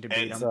Washington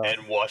beat them. So-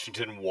 And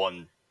Washington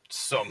won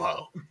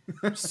somehow.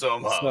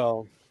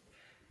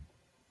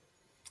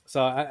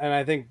 So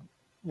I think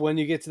when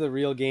you get to the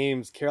real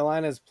games,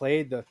 Carolina's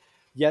played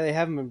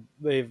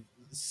they've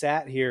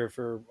sat here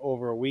for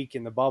over a week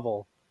in the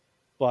bubble,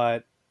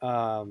 but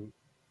I'm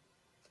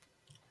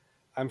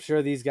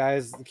sure these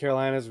guys,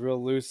 Carolina's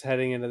real loose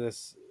heading into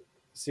this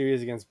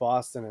series against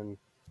Boston,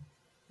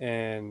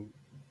 and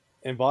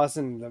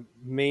Boston, the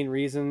main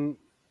reason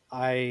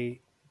they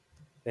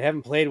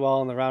haven't played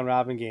well in the round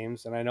robin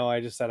games, and I know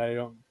I just said I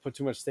don't put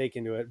too much stake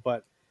into it,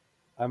 but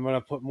I'm going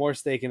to put more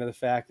stake into the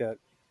fact that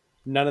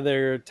none of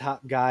their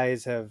top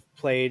guys have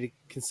played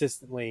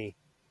consistently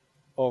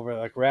over.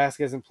 Like Rask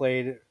hasn't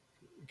played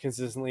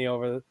consistently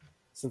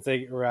since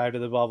they arrived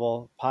at the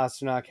bubble.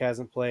 Pasternak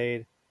hasn't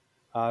played.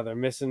 They're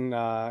missing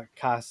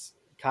Kase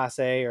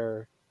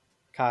or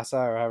Casa,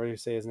 or however you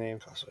say his name.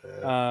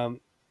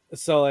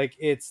 So like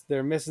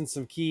they're missing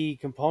some key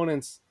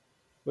components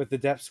with the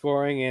depth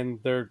scoring, and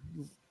they're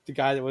the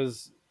guy that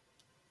was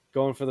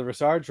going for the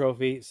Brassard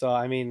Trophy. So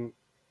I mean,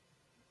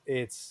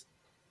 it's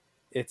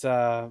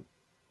going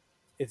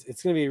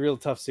to be a real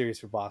tough series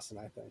for Boston,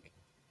 I think.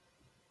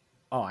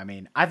 Oh, I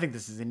mean, I think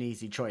this is an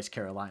easy choice,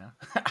 Carolina.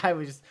 I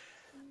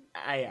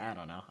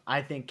don't know.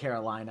 I think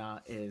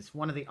Carolina is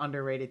one of the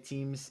underrated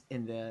teams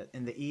in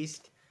the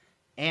East,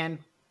 and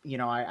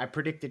I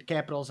predicted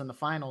Capitals in the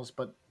finals,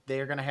 but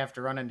they're going to have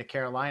to run into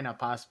Carolina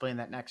possibly in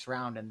that next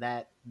round, and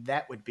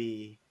that would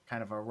be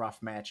kind of a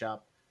rough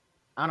matchup.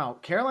 I don't know.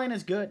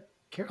 Carolina's good.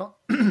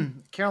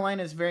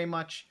 Carolina is very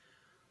much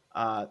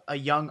a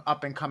young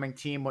up and coming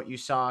team. What you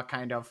saw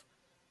kind of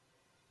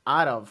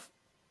out of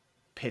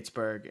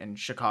Pittsburgh and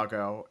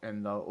Chicago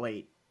in the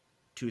late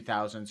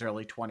 2000s,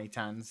 early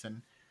 2010s,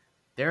 and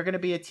they're going to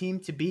be a team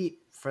to beat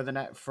for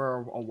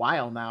a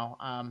while now.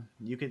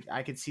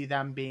 I could see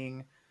them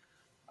being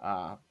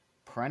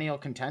perennial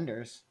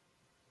contenders.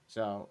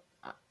 So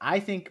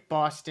I think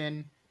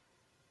Boston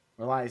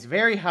relies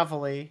very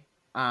heavily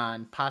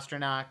on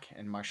Pasternak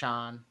and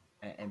Marchand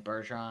and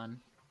Bergeron,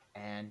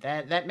 and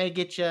that may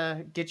get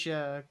you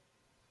a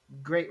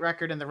great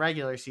record in the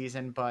regular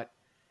season. But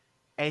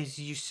as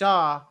you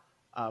saw,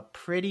 a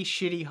pretty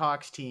shitty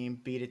Hawks team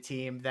beat a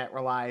team that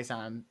relies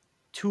on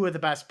two of the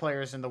best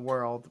players in the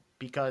world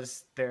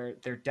because their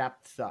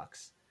depth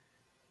sucks.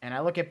 And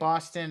I look at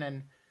Boston,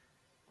 and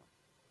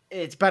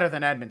it's better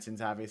than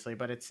Edmonton's, obviously,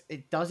 but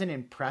it doesn't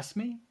impress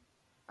me,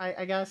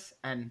 I guess.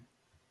 And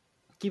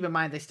keep in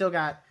mind, they still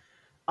got,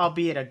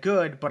 albeit a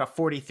good, but a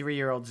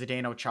 43-year-old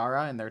Zdeno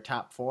Chara in their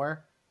top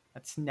four.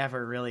 That's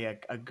never really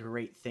a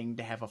great thing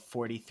to have a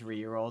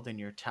 43-year-old in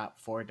your top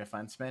four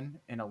defensemen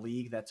in a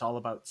league that's all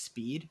about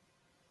speed.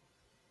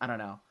 I don't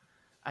know.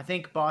 I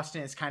think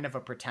Boston is kind of a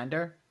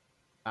pretender.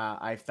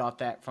 I've thought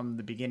that from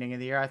the beginning of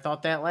the year. I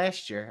thought that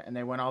last year, and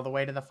they went all the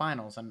way to the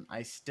finals. And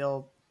I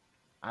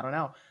don't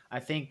know. I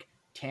think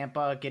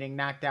Tampa getting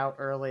knocked out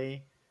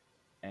early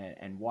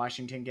and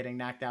Washington getting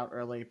knocked out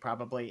early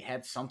probably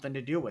had something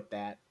to do with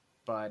that.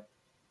 But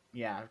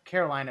yeah,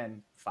 Carolina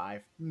in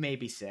 5,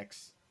 maybe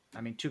 6. I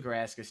mean, Tuukka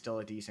Rask is still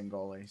a decent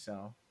goalie,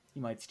 so he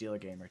might steal a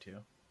game or two.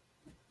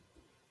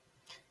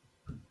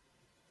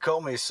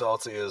 Call me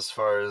salty as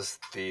far as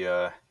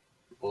the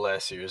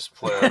last year's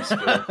playoffs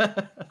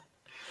go.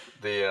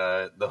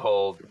 The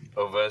whole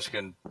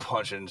Ovechkin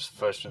punching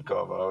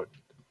Svechnikov out.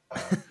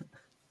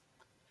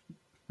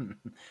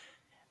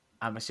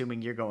 I'm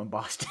assuming you're going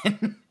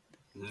Boston.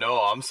 No,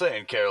 I'm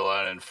saying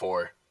Carolina in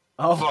 4.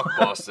 Oh, Fuck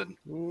Boston.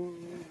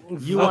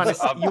 You want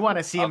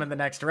to see him in the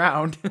next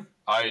round.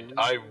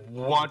 I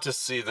want to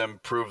see them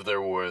prove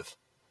their worth.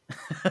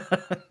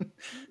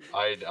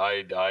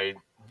 I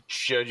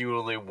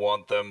genuinely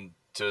want them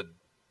to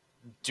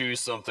do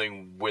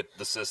something with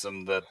the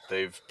system that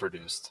they've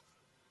produced.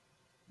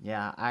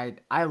 Yeah,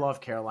 I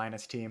love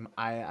Carolina's team.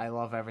 I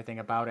love everything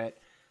about it.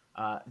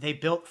 They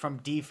built from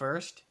D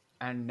first,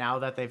 and now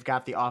that they've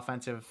got the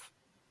offensive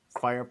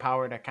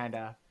firepower to kind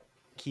of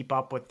keep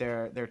up with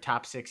their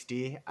top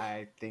 6D,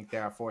 I think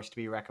they're a force to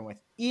be reckoned with,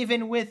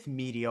 even with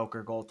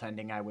mediocre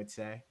goaltending, I would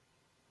say.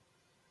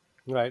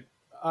 Right.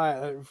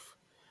 I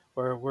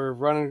we're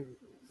running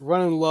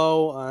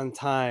low on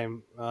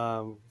time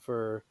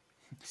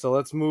so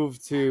let's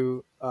move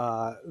to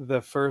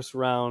the first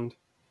round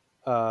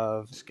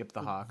of Skip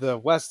the Hawks. the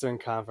Western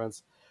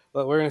Conference.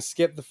 But we're gonna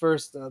skip the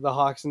first the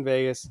Hawks in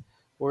Vegas.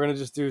 We're gonna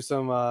just do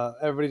some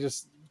everybody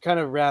just kind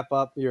of wrap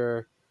up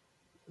your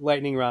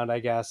lightning round, I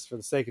guess, for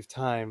the sake of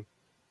time.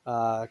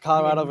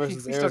 Colorado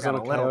versus we still got Arizona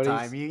a little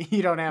Coyotes. time.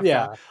 You don't have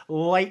to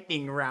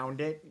lightning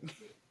round it.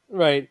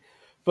 Right.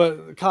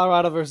 But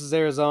Colorado versus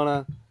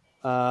Arizona,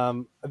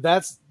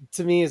 that's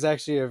to me is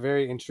actually a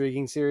very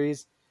intriguing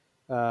series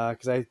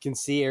because I can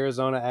see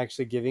Arizona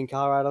actually giving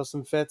Colorado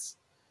some fits.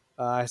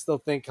 I still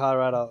think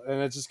Colorado,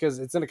 and it's just because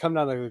it's going to come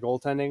down to the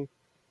goaltending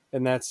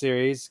in that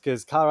series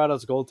because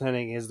Colorado's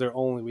goaltending is their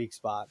only weak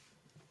spot.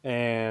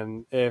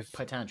 And if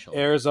Potentially.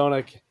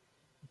 Arizona,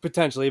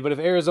 potentially, but if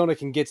Arizona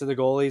can get to the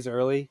goalies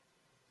early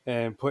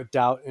and put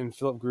doubt in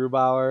Philip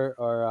Grubauer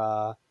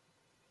or,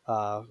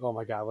 oh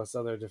my God, what's the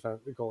other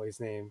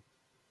goalie's name?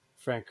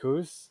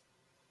 Francouz? Is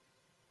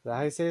that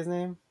how you say his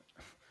name?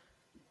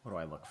 What do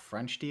I look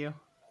French to you?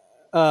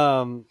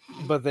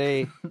 But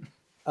they,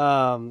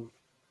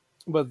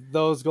 but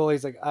those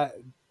goalies like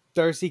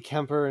Darcy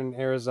Kemper in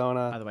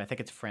Arizona. By the way, I think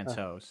it's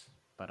Francouz,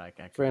 but I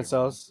could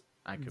Francouz.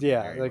 I could be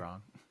very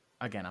wrong.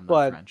 Again, I'm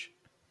not French.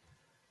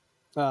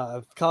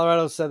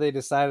 Colorado said they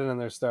decided on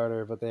their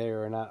starter, but they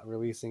are not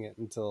releasing it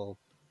until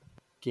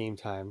game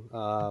time.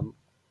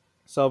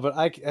 But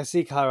I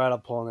see Colorado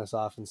pulling this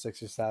off in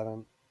 6 or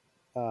 7.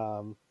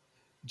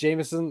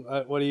 Jameson,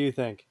 what do you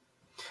think?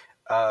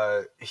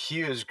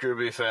 Huge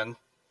Groovy fan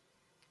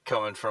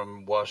coming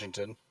from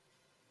Washington.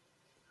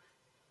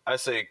 I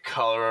say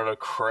Colorado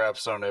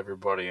craps on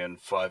everybody in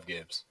 5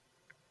 games.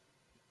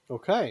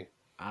 Okay.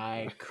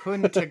 I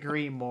couldn't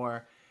agree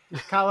more.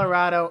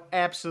 Colorado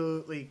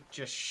absolutely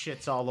just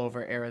shits all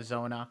over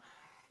Arizona.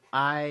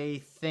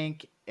 I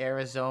think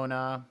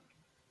Arizona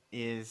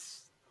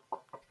is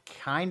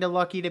kind of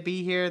lucky to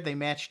be here. They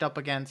matched up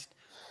against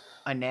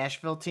a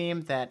Nashville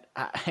team that,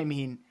 I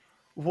mean,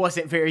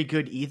 wasn't very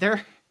good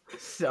either.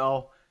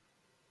 So,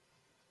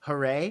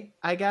 hooray,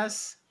 I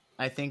guess.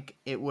 I think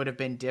it would have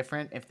been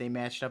different if they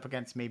matched up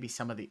against maybe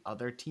some of the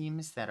other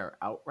teams that are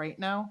out right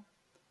now.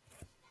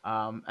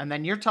 And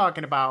then you're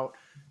talking about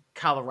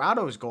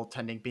Colorado's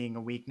goaltending being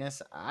a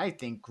weakness. I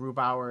think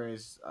Grubauer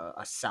is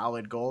a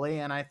solid goalie,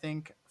 and I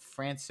think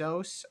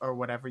Francouz, or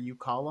whatever you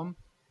call him.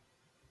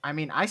 I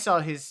mean, I saw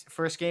his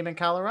first game in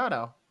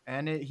Colorado,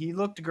 and he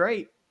looked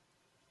great.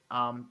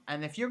 And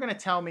if you're going to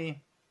tell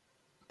me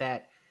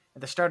that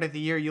at the start of the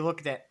year you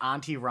looked at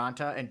Antti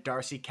Ranta and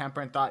Darcy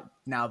Kemper and thought,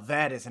 now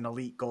that is an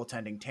elite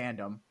goaltending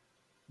tandem,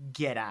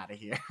 get out of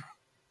here.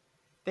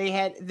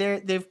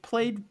 They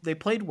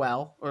played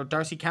well, or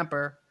Darcy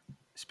Kemper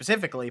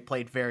specifically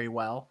played very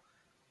well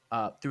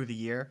through the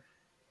year.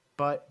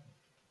 But,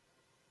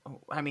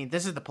 I mean,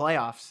 this is the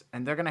playoffs,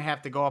 and they're going to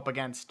have to go up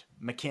against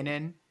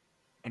McKinnon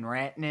and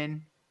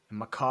Rantanen and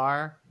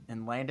Makar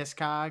and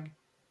Landeskog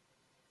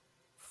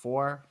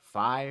 4,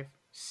 5,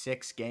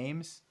 6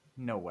 games?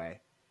 No way.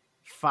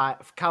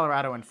 5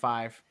 Colorado in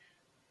 5.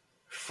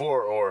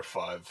 4 or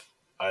 5,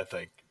 I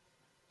think.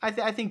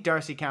 I think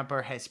Darcy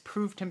Kemper has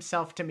proved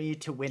himself to me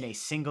to win a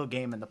single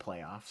game in the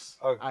playoffs.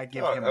 Okay. I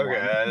give him one.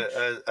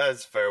 Okay,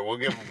 that's fair. We'll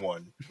give him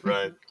one,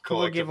 right?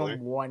 We'll give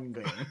him one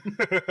game.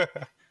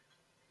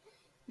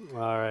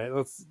 All right,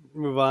 let's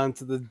move on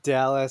to the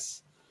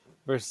Dallas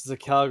versus the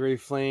Calgary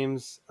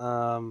Flames,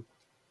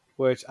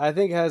 which I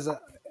think has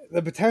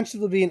the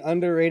potential to be an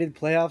underrated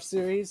playoff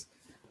series,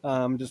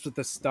 just with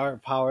the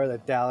start power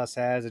that Dallas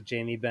has of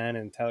Jamie Benn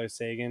and Tyler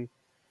Seguin.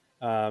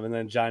 And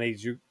then Johnny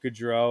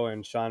Gaudreau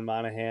and Sean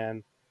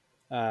Monahan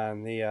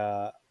on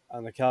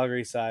the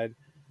Calgary side.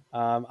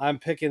 I'm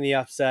picking the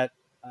upset.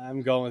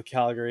 I'm going with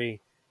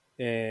Calgary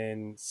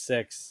in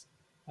 6,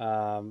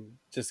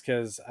 just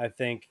because I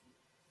think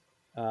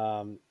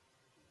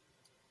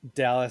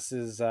Dallas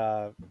is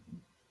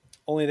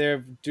only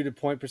there due to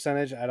point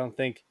percentage. I don't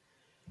think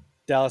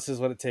Dallas is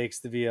what it takes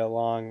to be a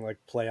long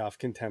playoff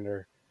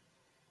contender.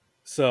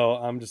 So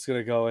I'm just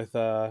gonna go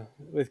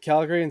with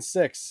Calgary in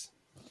 6.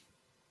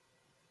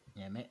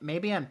 Yeah,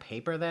 maybe on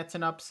paper that's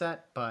an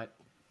upset, but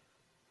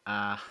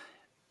I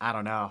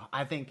don't know.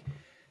 I think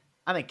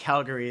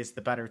Calgary is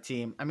the better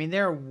team. I mean,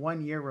 they're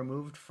 1 year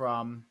removed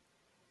from,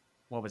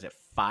 what was it,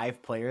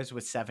 5 players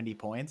with 70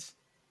 points?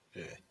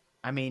 Yeah.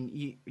 I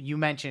mean, you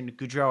mentioned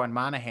Gaudreau and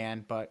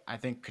Monahan, but I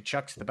think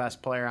Tkachuk's the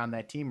best player on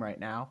that team right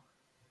now.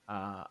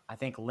 I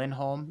think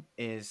Lindholm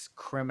is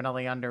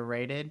criminally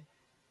underrated.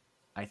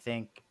 I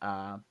think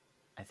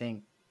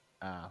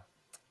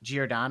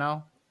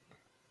Giordano.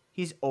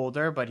 He's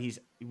older, but he's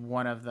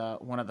one of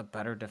the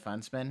better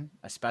defensemen,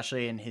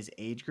 especially in his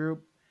age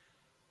group.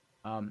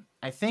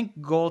 I think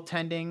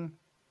goaltending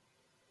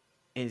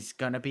is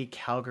gonna be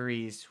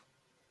Calgary's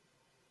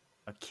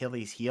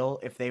Achilles heel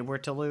if they were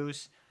to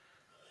lose.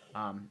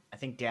 I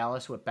think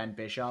Dallas with Ben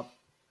Bishop,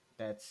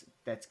 that's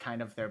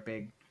kind of their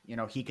big.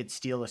 He could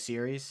steal a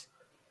series,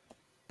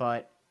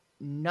 but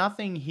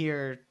nothing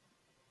here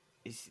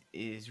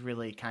is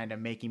really kind of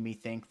making me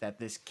think that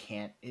this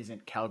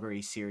isn't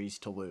Calgary's series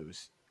to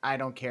lose. I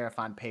don't care if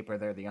on paper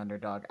they're the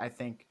underdog. I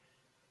think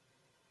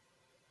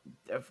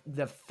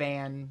a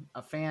fan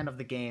of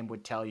the game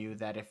would tell you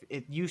that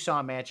if you saw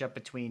a matchup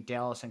between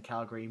Dallas and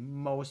Calgary,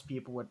 most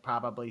people would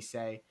probably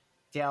say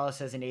Dallas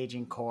has an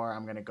aging core.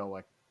 I'm going to go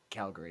with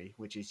Calgary,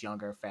 which is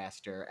younger,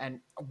 faster,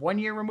 and 1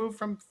 year removed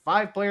from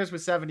 5 players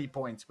with 70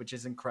 points, which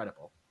is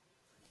incredible.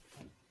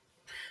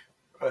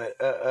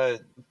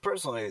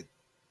 Personally,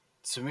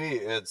 to me,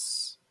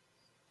 it's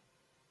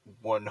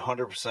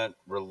 100%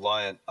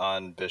 reliant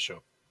on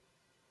Bishop.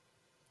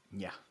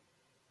 Yeah.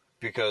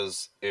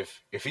 Because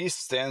if he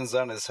stands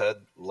on his head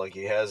like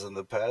he has in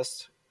the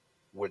past,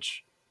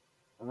 which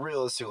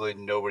realistically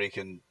nobody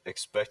can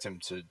expect him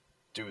to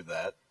do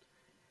that,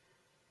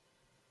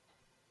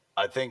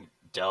 I think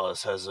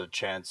Dallas has a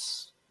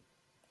chance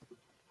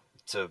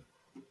to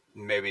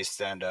maybe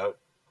stand out.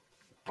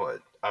 But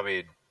I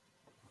mean,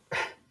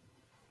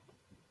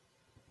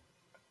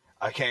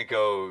 I can't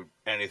go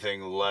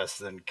anything less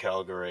than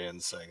Calgary in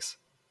 6.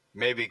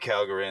 Maybe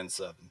Calgary in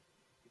 7.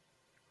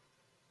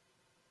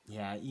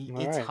 Yeah,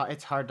 right.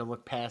 it's hard to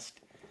look past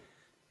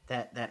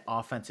that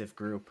offensive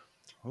group.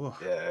 Ooh,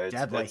 Yeah,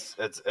 deadly.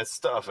 It's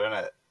tough, isn't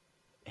it?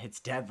 It's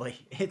deadly.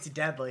 It's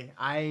deadly.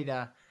 I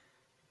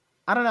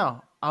don't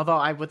know. Although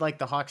I would like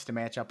the Hawks to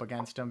match up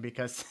against them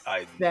because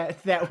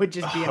that would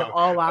just be an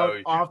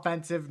all-out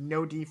offensive,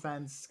 no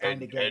defense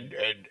kind of game.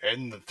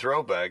 And the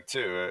throwback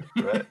too,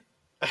 right?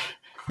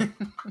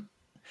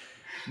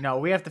 No,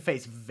 we have to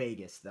face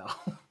Vegas though.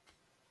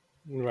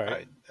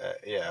 Right.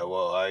 Yeah.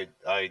 Well,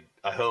 I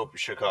hope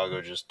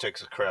Chicago just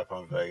takes a crap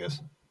on Vegas.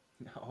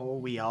 Oh,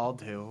 we all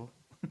do.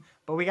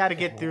 But we got to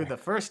get through the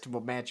first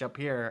matchup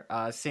here,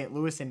 St.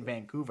 Louis and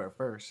Vancouver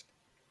first.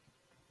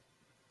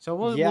 So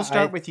we'll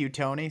start with you,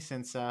 Tony,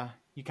 since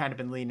you kind of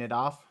been leading it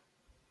off.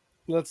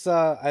 Let's.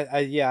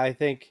 I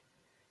think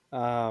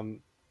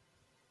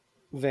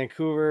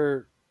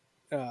Vancouver.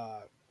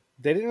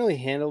 They didn't really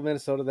handle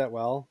Minnesota that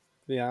well,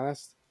 to be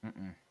honest.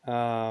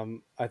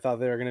 I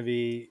thought it was going to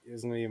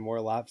be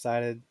more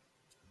lopsided.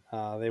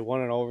 They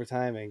won in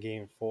overtime in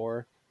Game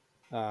 4.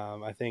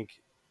 I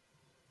think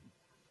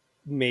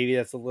maybe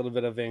that's a little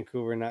bit of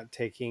Vancouver not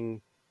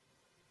taking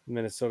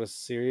Minnesota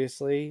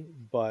seriously,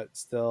 but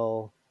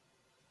still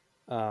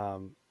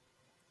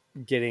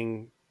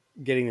getting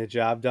the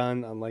job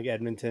done, unlike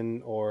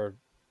Edmonton or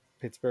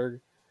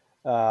Pittsburgh.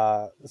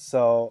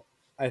 So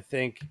I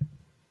think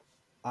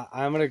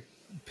I'm going to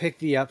pick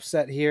the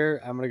upset here.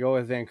 I'm going to go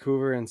with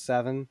Vancouver in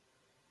 7,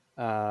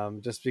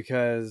 just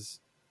because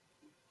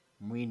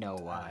we know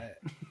why.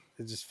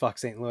 It just fuck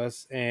St.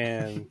 Louis,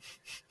 and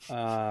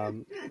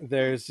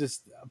there's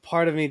just a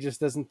part of me just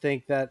doesn't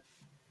think that.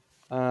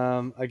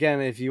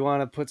 Again, if you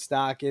want to put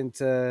stock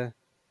into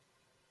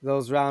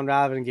those round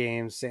robin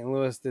games, St.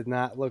 Louis did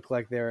not look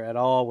like they were at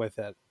all with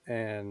it,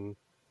 and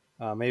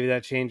maybe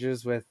that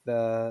changes with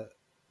the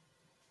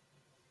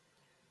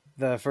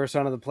first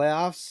round of the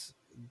playoffs,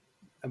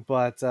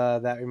 but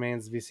that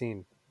remains to be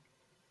seen.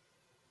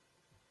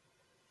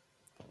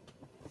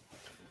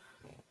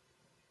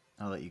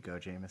 I'll let you go,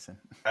 Jameson.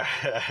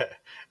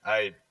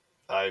 I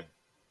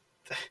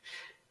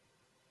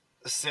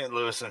St.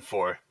 Louis in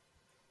 4,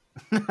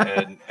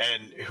 and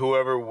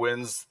whoever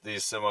wins the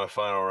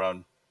semifinal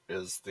round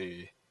is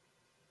the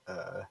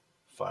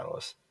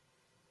finalist.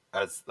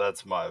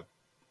 That's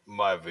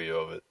my view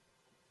of it.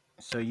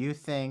 So you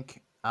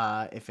think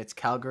if it's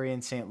Calgary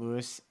and St.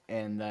 Louis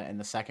in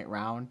the second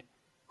round,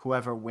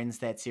 whoever wins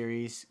that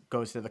series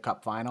goes to the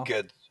Cup final?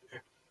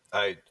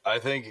 I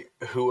think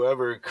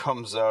whoever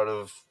comes out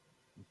of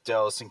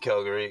Dallas and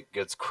Calgary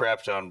gets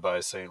crapped on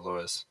by St.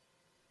 Louis.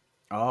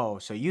 Oh,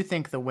 so you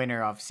think the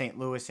winner of St.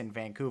 Louis and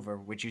Vancouver,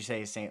 which you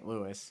say is St.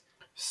 Louis?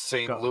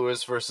 St.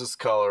 Louis versus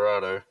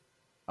Colorado.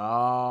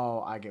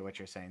 Oh, I get what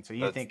you're saying. So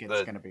you think it's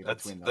going to be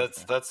between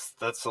those?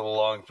 That's a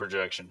long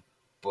projection,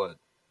 but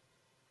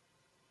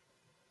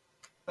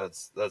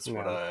that's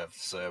what I have to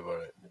say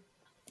about it.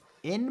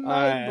 In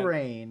my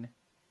brain,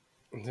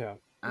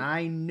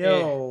 I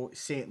know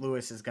St.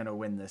 Louis is going to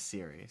win this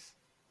series.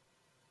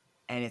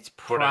 And it's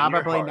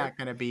probably not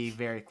going to be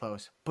very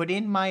close. But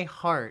in my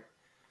heart,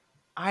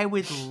 I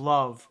would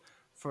love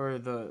for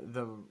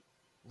the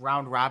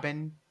round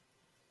robin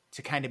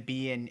to kind of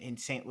be in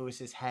St.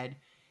 Louis's head,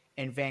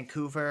 and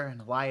Vancouver and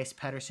Elias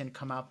Pettersson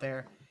come out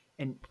there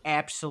and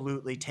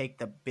absolutely take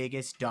the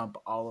biggest dump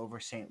all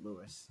over St.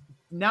 Louis.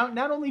 Now,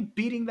 not only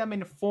beating them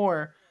in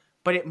 4,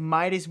 but it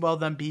might as well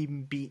them be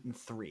beaten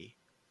 3,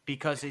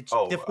 because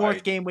the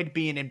fourth game would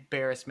be an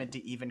embarrassment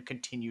to even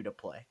continue to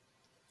play.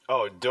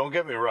 Oh, don't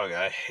get me wrong.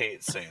 I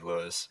hate St.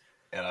 Louis,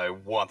 and I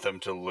want them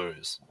to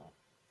lose.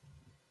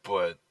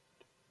 But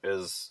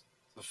as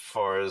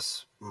far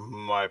as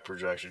my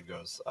projection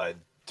goes, I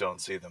don't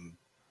see them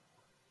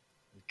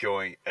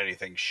going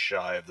anything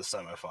shy of the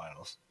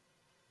semifinals.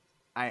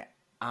 I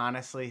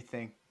honestly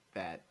think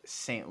that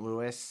St.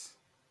 Louis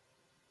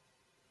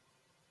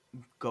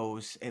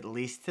goes at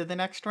least to the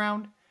next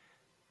round.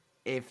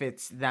 If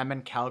it's them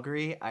and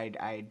Calgary,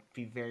 I'd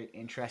be very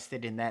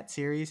interested in that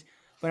series.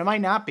 But it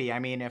might not be. I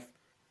mean,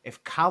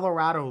 if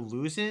Colorado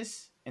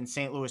loses and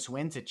St. Louis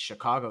wins, it's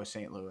Chicago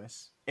St.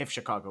 Louis. If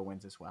Chicago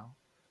wins as well.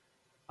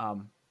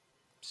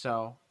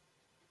 So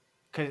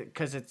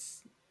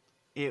because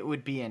it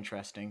would be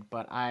interesting,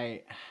 but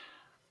I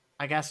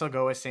guess I'll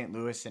go with St.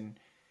 Louis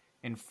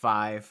in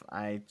 5.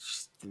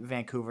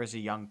 Vancouver's a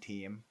young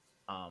team.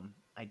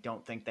 I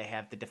don't think they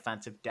have the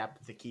defensive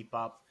depth to keep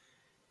up.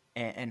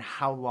 And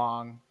how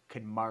long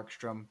could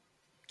Markstrom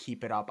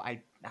keep it up? I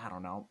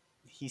don't know.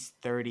 He's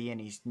 30 and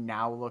he's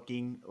now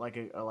looking like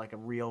a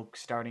real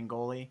starting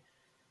goalie.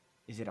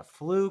 Is it a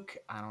fluke?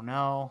 I don't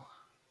know.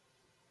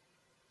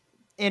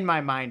 In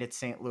my mind, it's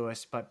St.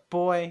 Louis, but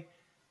boy,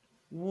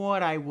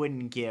 what I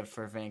wouldn't give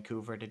for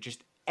Vancouver to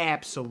just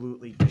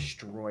absolutely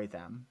destroy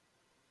them.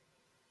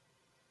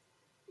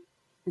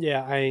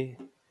 Yeah, I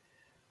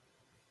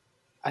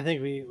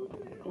think we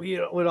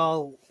would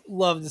all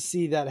love to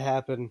see that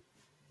happen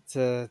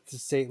to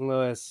St.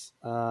 Louis.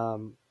 But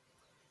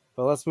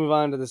let's move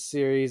on to the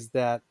series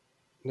that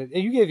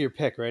you gave your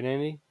pick, right,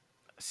 Andy?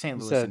 St.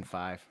 Louis in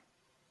 5.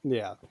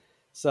 Yeah.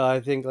 So I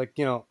think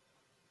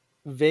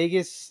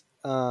Vegas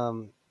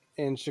and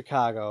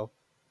Chicago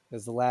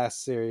is the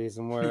last series,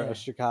 and we're a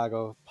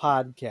Chicago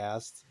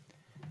podcast.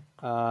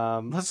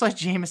 Let's let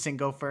Jameson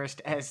go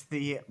first as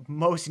the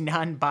most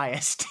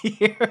non-biased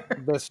here.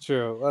 That's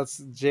true.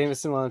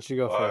 Jameson, why don't you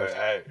go first?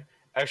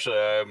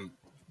 I'm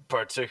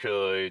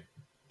particularly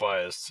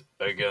biased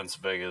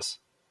against Vegas.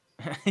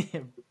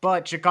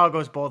 But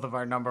Chicago's both of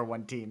our number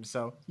 1 teams,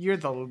 so you're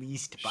the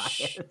least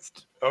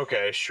biased.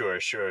 Okay, sure.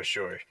 This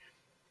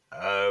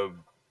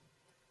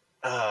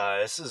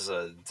is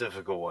a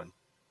difficult one.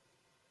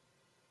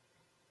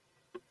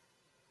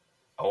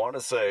 I want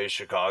to say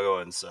Chicago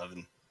in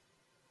 7.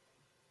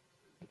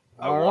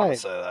 I want to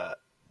say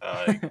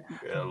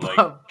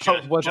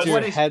that. What's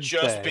your head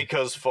say? Just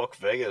because fuck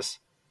Vegas.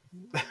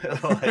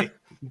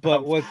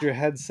 But what's your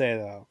head say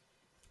though?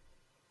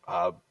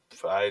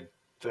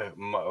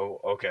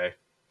 Okay.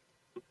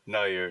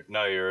 Now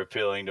you're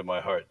appealing to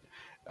my heart.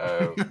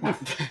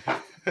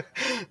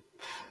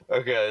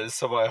 Okay,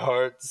 so my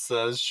heart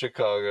says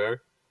Chicago.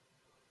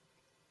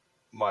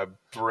 My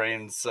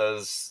brain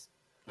says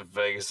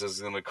Vegas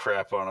is gonna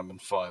crap on them in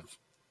 5.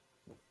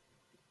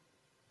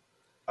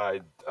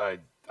 I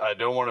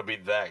don't want to be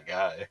that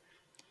guy,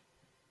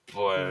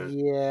 but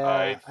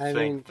yeah, I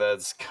think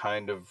that's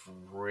kind of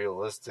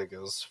realistic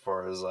as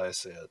far as I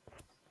see it.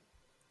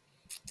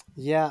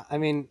 Yeah, I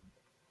mean,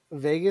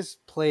 Vegas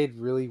played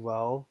really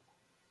well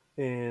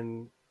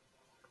in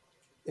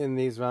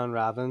these round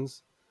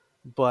robins,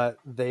 but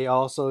they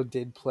also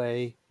did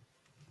play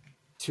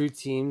 2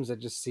 teams that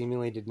just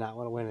seemingly did not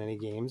want to win any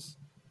games,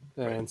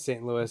 in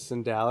St. Louis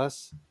and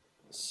Dallas.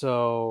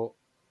 So,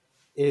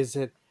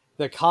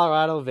 the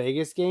Colorado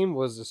Vegas game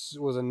was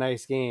a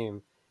nice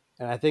game,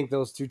 and I think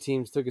those 2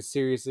 teams took it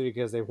seriously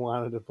because they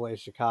wanted to play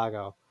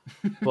Chicago.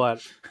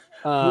 But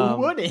who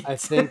wouldn't? I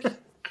think.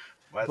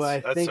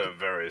 That's a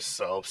very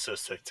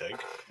solipsistic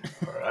take.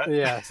 All right.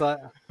 Yeah.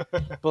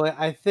 But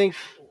I think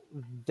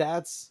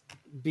that's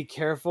be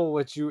careful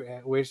what you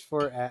wish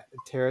for at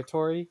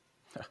territory.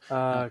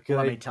 Let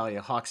me tell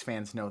you, Hawks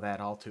fans know that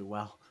all too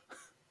well.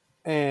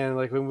 And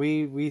when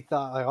we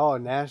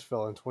thought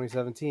Nashville in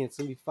 2017, it's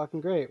gonna be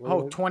fucking great.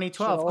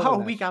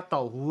 2012. We got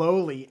the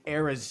lowly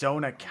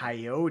Arizona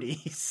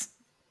Coyotes.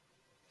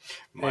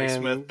 Mike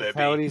Smith, baby.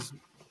 Coyotes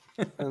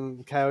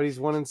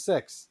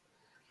 1-6,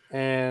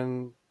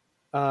 and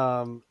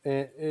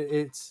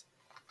it's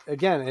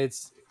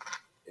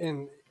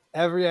in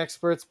every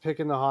expert's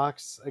picking the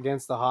Hawks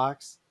against the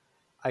Hawks.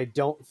 I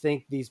don't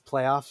think these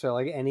playoffs are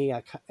like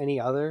any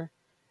other.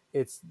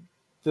 It's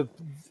in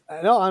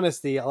all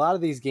honesty, a lot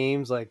of these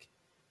games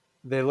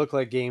they look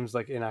like games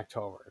in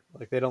October.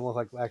 They don't look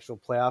like actual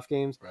playoff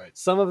games. Right.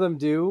 Some of them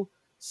do.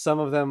 Some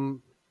of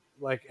them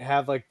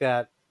have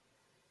that.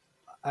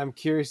 I'm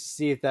curious to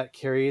see if that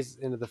carries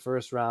into the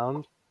first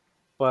round.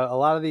 But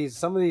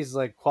some of these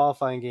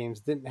qualifying games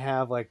didn't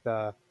have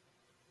the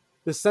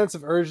sense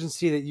of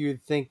urgency that you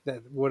would think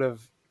that would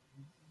have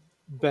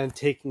been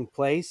taking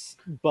place.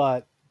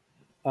 But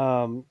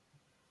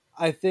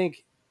I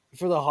think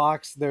for the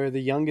Hawks, they're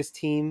the youngest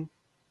team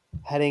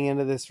heading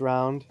into this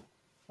round.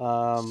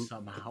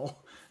 Somehow.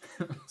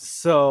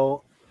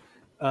 So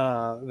they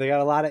got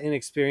a lot of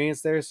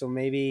inexperience there. So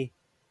maybe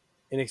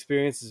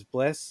inexperience is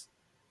bliss.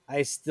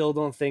 I still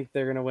don't think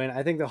they're going to win.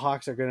 I think the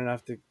Hawks are good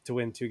enough to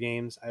win 2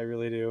 games. I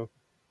really do.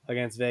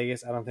 Against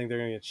Vegas, I don't think they're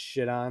going to get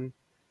shit on.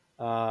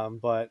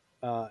 But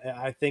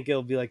I think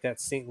it'll be like that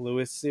St.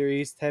 Louis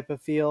series type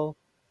of feel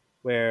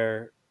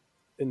where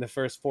in the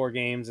first 4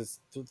 games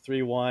it's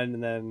 3-1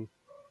 and then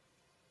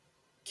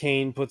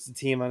Kane puts the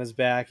team on his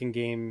back in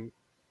game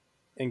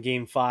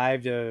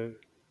 5 to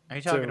Are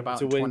you talking about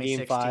to win game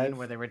 2016 5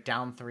 where they were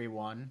down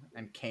 3-1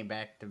 and came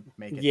back to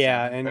make it?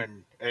 Yeah,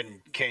 7?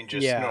 And Kane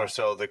just snorts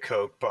all the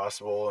coke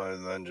possible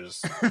and then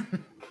just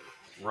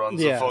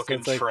runs a Yeah, so fucking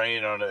it's like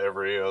train on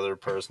every other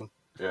person.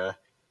 Yeah.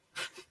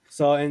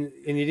 so, and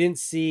you didn't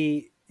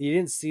see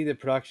the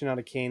production out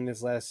of Kane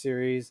this last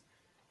series.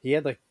 He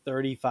had like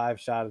 35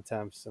 shot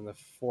attempts in the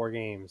 4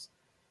 games,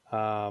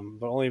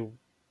 but only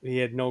he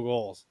had no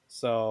goals.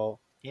 So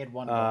He had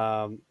one goal,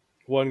 um,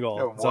 1 goal.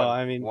 No, So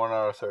I mean, 1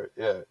 out of 30.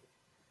 Yeah.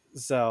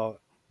 so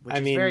which I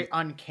is mean, very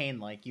un-Kane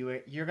like.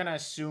 You're gonna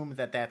assume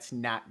that that's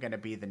not gonna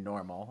be the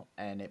normal,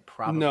 and it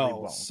probably no.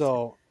 won't.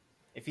 So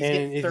If he's and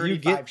getting if you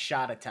 35 get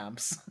shot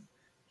attempts,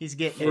 he's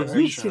getting at if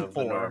you least can, Fraction of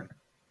the 4. norm.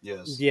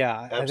 Yes. yeah,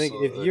 I think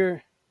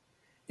Absolutely.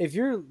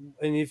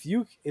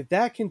 if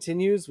that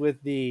continues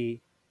with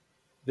the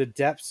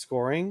depth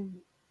scoring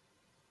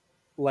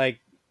like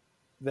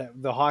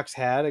that the Hawks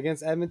had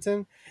against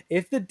Edmonton,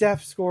 if the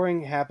depth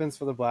scoring happens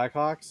for the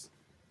Blackhawks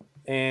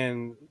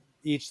and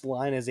each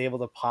line is able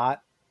to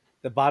pot,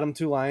 the bottom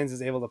 2 lines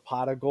is able to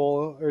pot a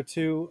goal or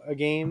two a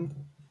game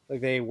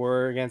like they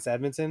were against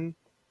Edmonton,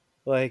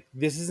 like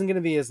this isn't going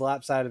to be as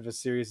lopsided of a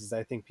series as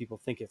I think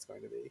people think it's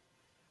going to be.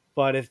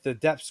 But if the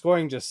depth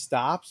scoring just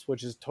stops,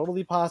 which is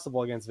totally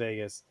possible against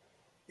Vegas,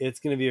 it's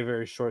going to be a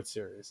very short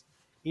series.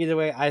 Either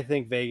way, I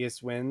think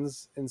Vegas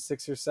wins in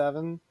 6 or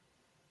 7.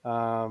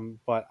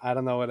 But I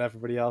don't know what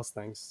everybody else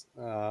thinks.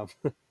 Oh,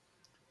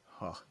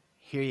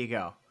 here you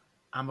go.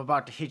 I'm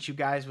about to hit you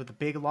guys with a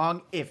big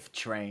long if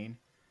train.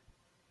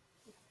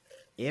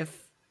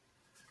 If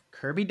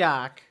Kirby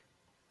Doc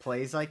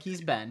plays like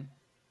he's been,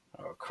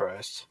 Oh,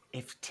 Christ.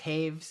 if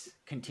Taves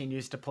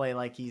continues to play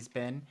like he's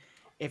been,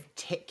 if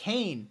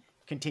Kane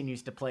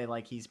continues to play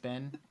like he's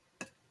been,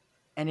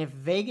 and if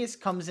Vegas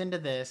comes into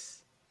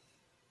this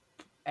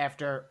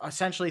after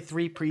essentially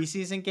 3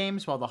 preseason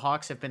games while the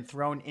Hawks have been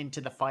thrown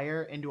into the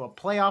fire into a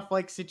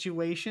playoff-like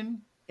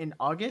situation in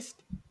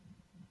August,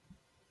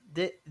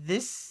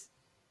 this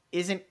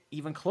isn't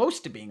even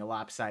close to being a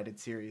lopsided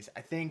series.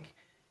 I think,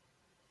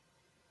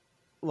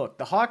 look,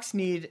 the Hawks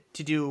need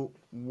to do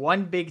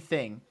one big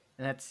thing,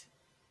 and that's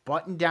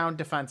button down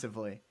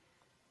defensively.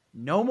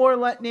 No more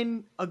letting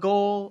in a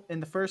goal in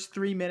the first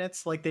 3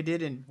 minutes like they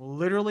did in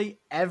literally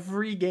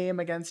every game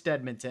against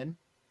Edmonton.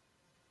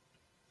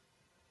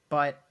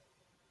 But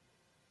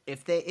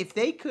if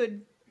they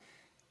could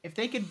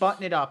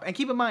button it up, and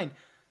keep in mind,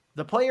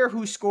 the player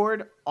who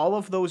scored all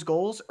of those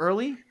goals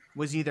early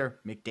was either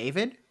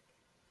McDavid,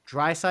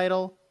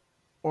 Draisaitl,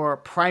 or a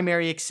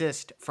primary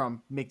assist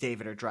from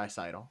McDavid or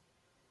Draisaitl.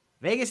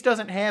 Vegas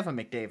doesn't have a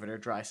McDavid or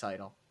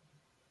Draisaitl.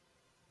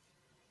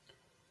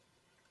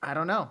 I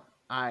don't know.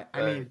 I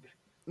mean,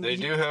 They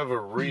do have a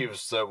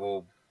Reeves that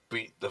will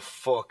beat the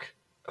fuck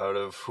out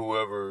of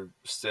whoever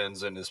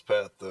stands in his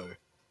path, though.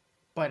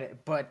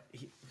 But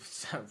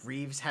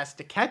Reeves has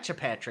to catch a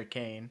Patrick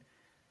Kane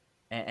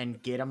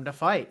and get him to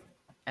fight.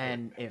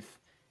 And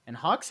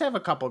Hawks have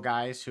a couple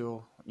guys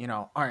who,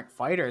 aren't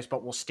fighters,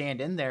 but will stand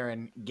in there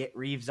and get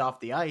Reeves off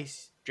the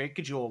ice. Jake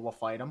Cajul will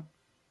fight him.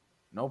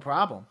 No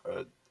problem.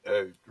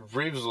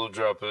 Reeves will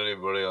drop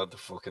anybody on the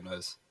fucking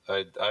ice.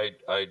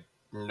 I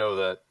know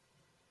that.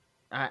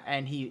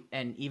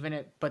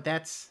 But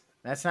that's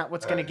not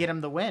what's going to get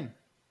him the win.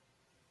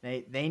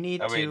 They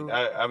need to.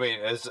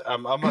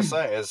 I'm not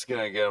saying it's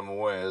gonna get him a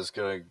win. It's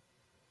gonna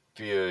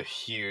be a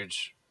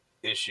huge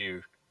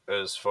issue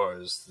as far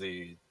as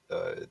the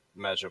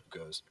matchup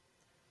goes.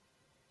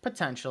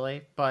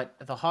 Potentially, but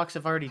the Hawks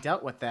have already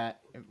dealt with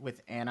that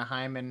with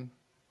Anaheim in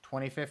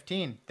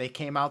 2015. They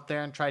came out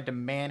there and tried to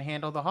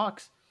manhandle the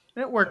Hawks,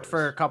 and it worked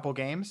for a couple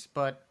games.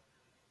 But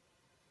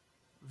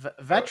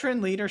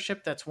veteran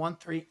leadership that's won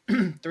three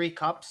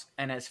cups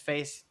and has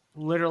faced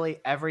literally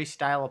every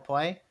style of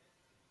play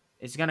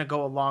is going to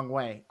go a long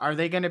way. Are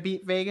they going to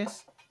beat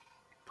Vegas?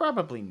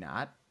 Probably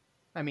not.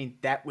 I mean,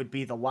 that would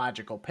be the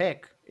logical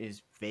pick,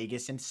 is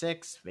Vegas in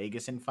 6,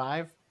 Vegas in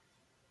 5.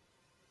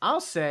 I'll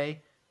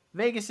say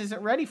Vegas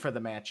isn't ready for the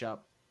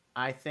matchup.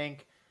 I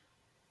think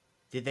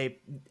they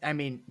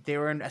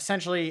were in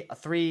essentially a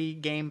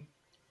 3-game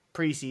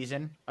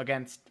preseason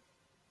against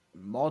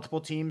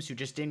multiple teams who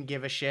just didn't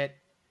give a shit.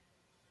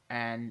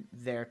 And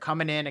they're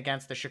coming in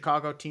against the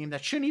Chicago team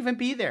that shouldn't even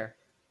be there.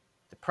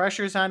 The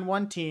pressure's on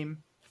one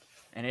team,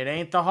 and it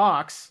ain't the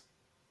Hawks.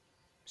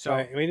 So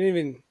right, we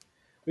didn't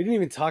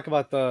even talk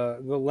about the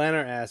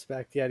Leonard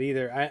aspect yet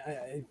either.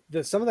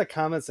 Some of the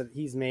comments that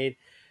he's made,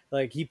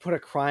 like he put a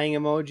crying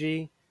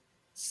emoji,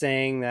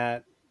 saying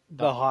that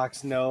the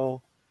Hawks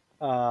know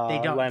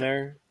they don't.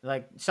 Leonard.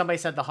 Like somebody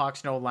said, the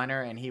Hawks know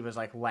Leonard, and he was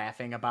like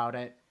laughing about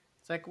it.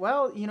 It's like,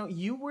 well,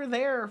 you were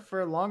there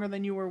for longer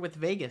than you were with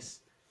Vegas,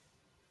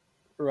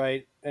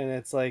 right? And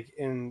it's like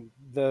in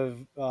the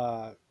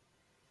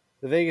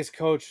Vegas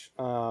coach,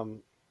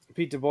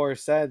 Pete DeBoer,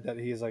 said that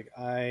he's like,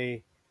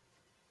 they're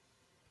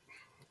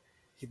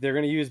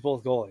going to use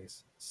both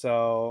goalies.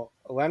 So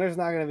Leonard's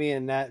not going to be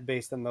in net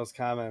based on those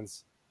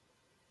comments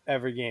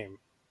every game.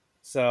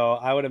 So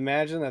I would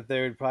imagine that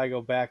they would probably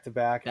go back to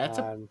back.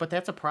 But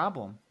that's a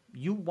problem.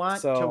 You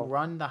want to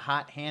run the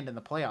hot hand in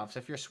the playoffs.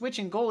 If you're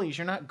switching goalies,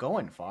 you're not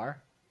going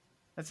far.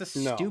 That's a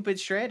stupid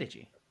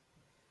strategy.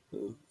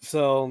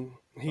 So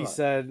he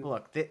said,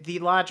 Look, the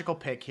logical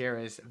pick here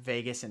is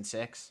Vegas in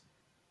 6,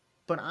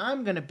 but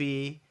I'm gonna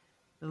be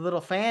the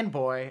little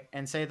fanboy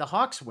and say the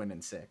Hawks win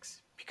in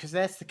 6 because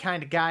that's the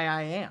kind of guy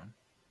I am.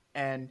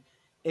 And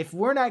if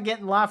we're not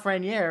getting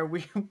Lafreniere,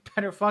 we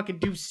better fucking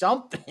do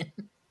something.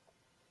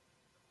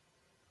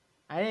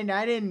 I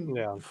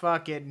didn't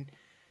fucking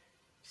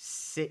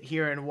sit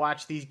here and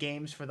watch these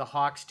games for the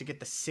Hawks to get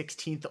the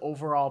 16th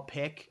overall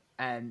pick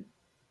and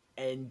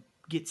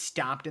get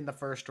stomped in the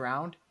first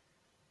round.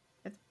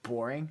 That's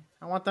boring.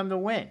 I want them to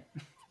win.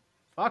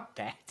 Fuck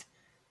that.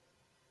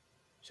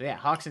 So yeah,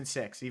 Hawks in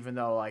 6, even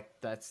though like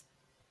that's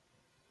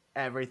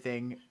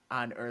everything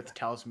on earth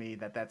tells me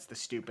that that's the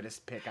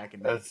stupidest pick I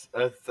can make.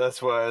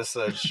 That's why I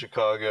said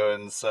Chicago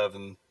in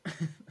 7.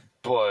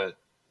 But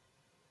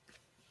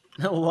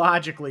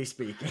logically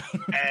speaking,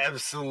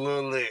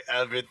 absolutely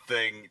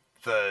everything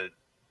that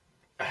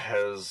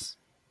has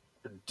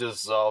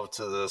dissolved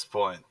to this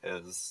point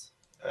is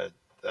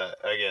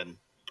again,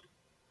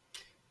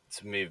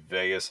 to me,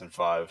 Vegas in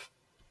 5.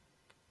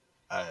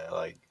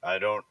 I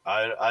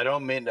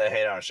don't mean to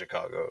hate on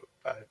Chicago.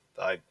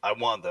 I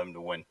want them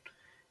to win.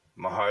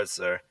 My heart's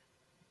there,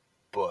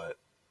 but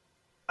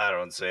I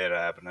don't see it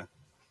happening.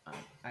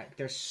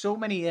 There's so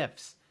many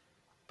ifs,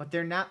 but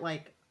they're not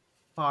like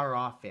far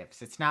off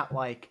ifs. It's not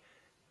like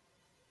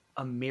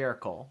a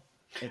miracle.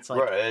 It's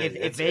like right.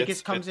 if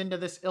Vegas comes into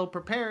this ill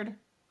prepared,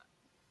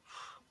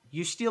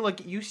 you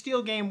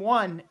steal game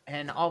 1,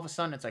 and all of a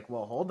sudden it's like,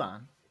 well, hold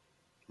on.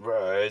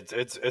 Right.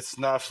 It's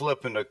not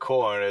flipping a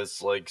coin.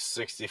 It's like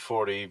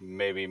 60-40,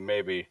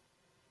 maybe.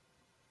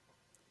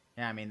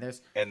 Yeah, I mean,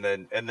 there's and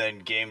then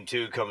game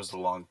 2 comes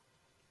along,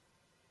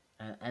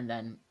 and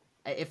then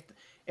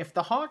if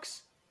the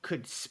Hawks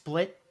could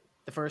split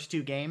the first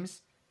 2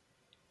 games,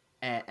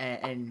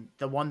 and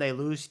the one they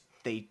lose,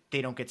 they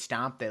don't get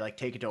stomped. They like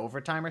take it to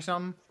overtime or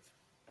something.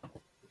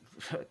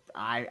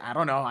 I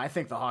don't know. I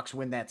think the Hawks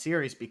win that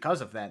series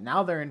because of that.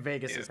 Now they're in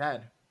Vegas's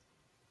head.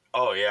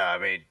 Oh yeah, I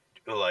mean,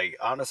 like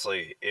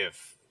honestly,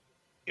 if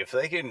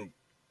they can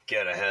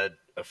get ahead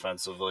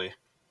offensively.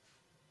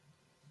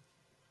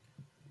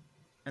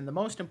 And the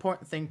most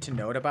important thing to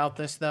note about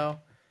this, though,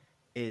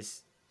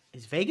 is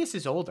Vegas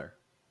is older.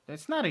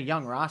 It's not a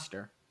young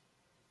roster.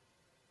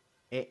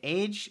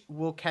 Age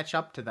will catch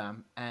up to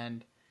them,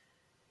 and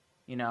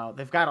you know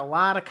they've got a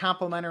lot of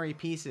complementary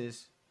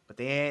pieces, but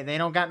they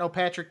don't got no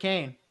Patrick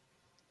Kane.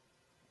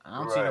 I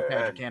don't see no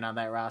Patrick Kane on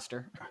that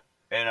roster.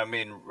 And I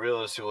mean,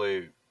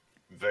 realistically,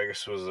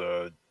 Vegas was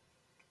a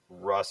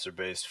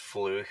roster-based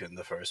fluke in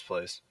the first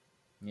place.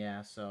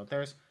 Yeah, so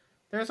there's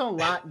a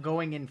lot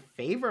going in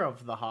favor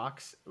of the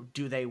Hawks.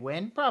 Do they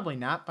win? Probably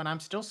not, but I'm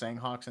still saying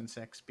Hawks in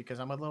 6 because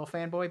I'm a little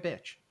fanboy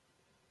bitch.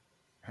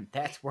 And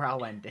that's where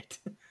I'll end it.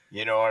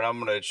 You know what? I'm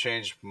going to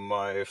change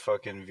my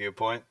fucking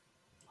viewpoint.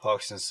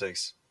 Hawks in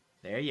 6.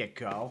 There you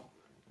go.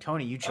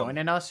 Tony, you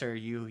joining us or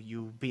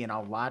you being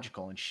all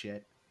logical and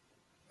shit?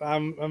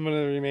 I'm going to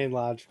remain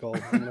logical.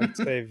 I'm going to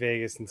say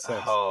Vegas in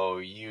 6. Oh,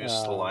 you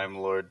slime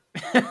lord.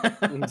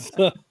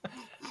 Well,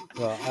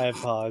 I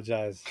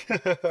apologize.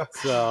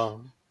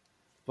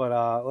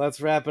 But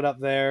let's wrap it up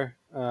there.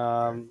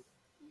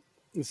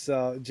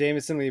 So,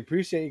 Jameson, we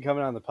appreciate you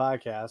coming on the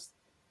podcast.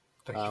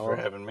 Thank you for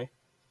having me.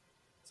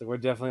 So we're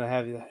definitely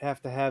going to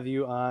have to have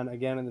you on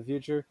again in the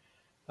future.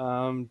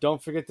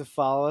 Don't forget to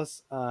follow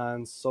us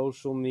on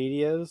social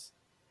medias.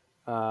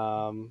 They're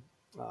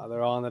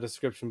all in the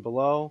description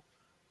below.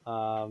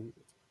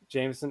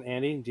 Jameson,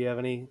 Andy, do you have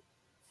any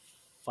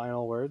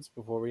final words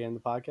before we end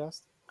the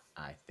podcast?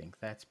 I think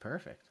that's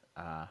perfect.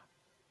 I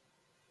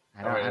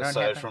don't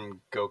aside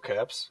from Go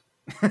Caps.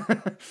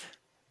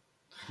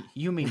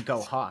 You mean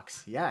Go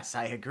Hawks? Yes,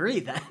 I agree.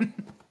 Then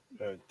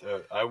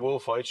I will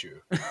fight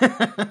you.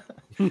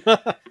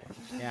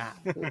 Yeah.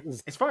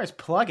 As far as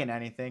plugging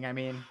anything, I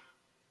mean,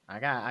 I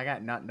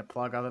got nothing to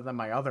plug other than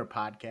my other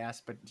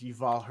podcast, but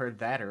you've all heard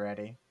that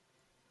already.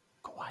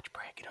 Go watch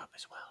Break It Up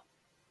as well.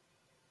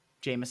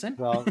 Jameson?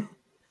 Well,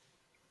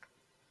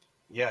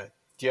 yeah,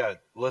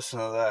 listen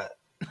to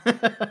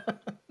that.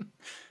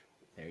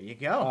 There you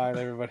go. All right,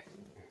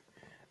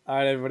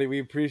 everybody. We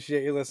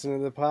appreciate you listening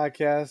to the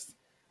podcast.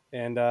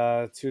 And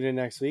tune in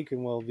next week,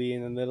 and we'll be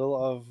in the middle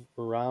of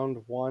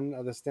round 1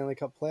 of the Stanley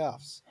Cup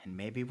playoffs. And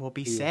maybe we'll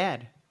be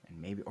sad,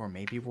 and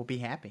maybe we'll be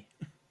happy.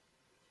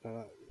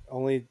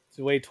 Only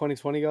the way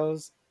 2020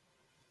 goes.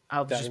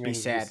 I'll just be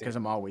sad because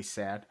I'm always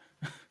sad.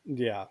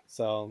 Yeah.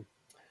 So,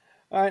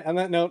 all right. On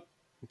that note,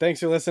 thanks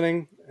for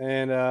listening,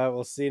 and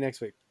we'll see you next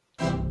week.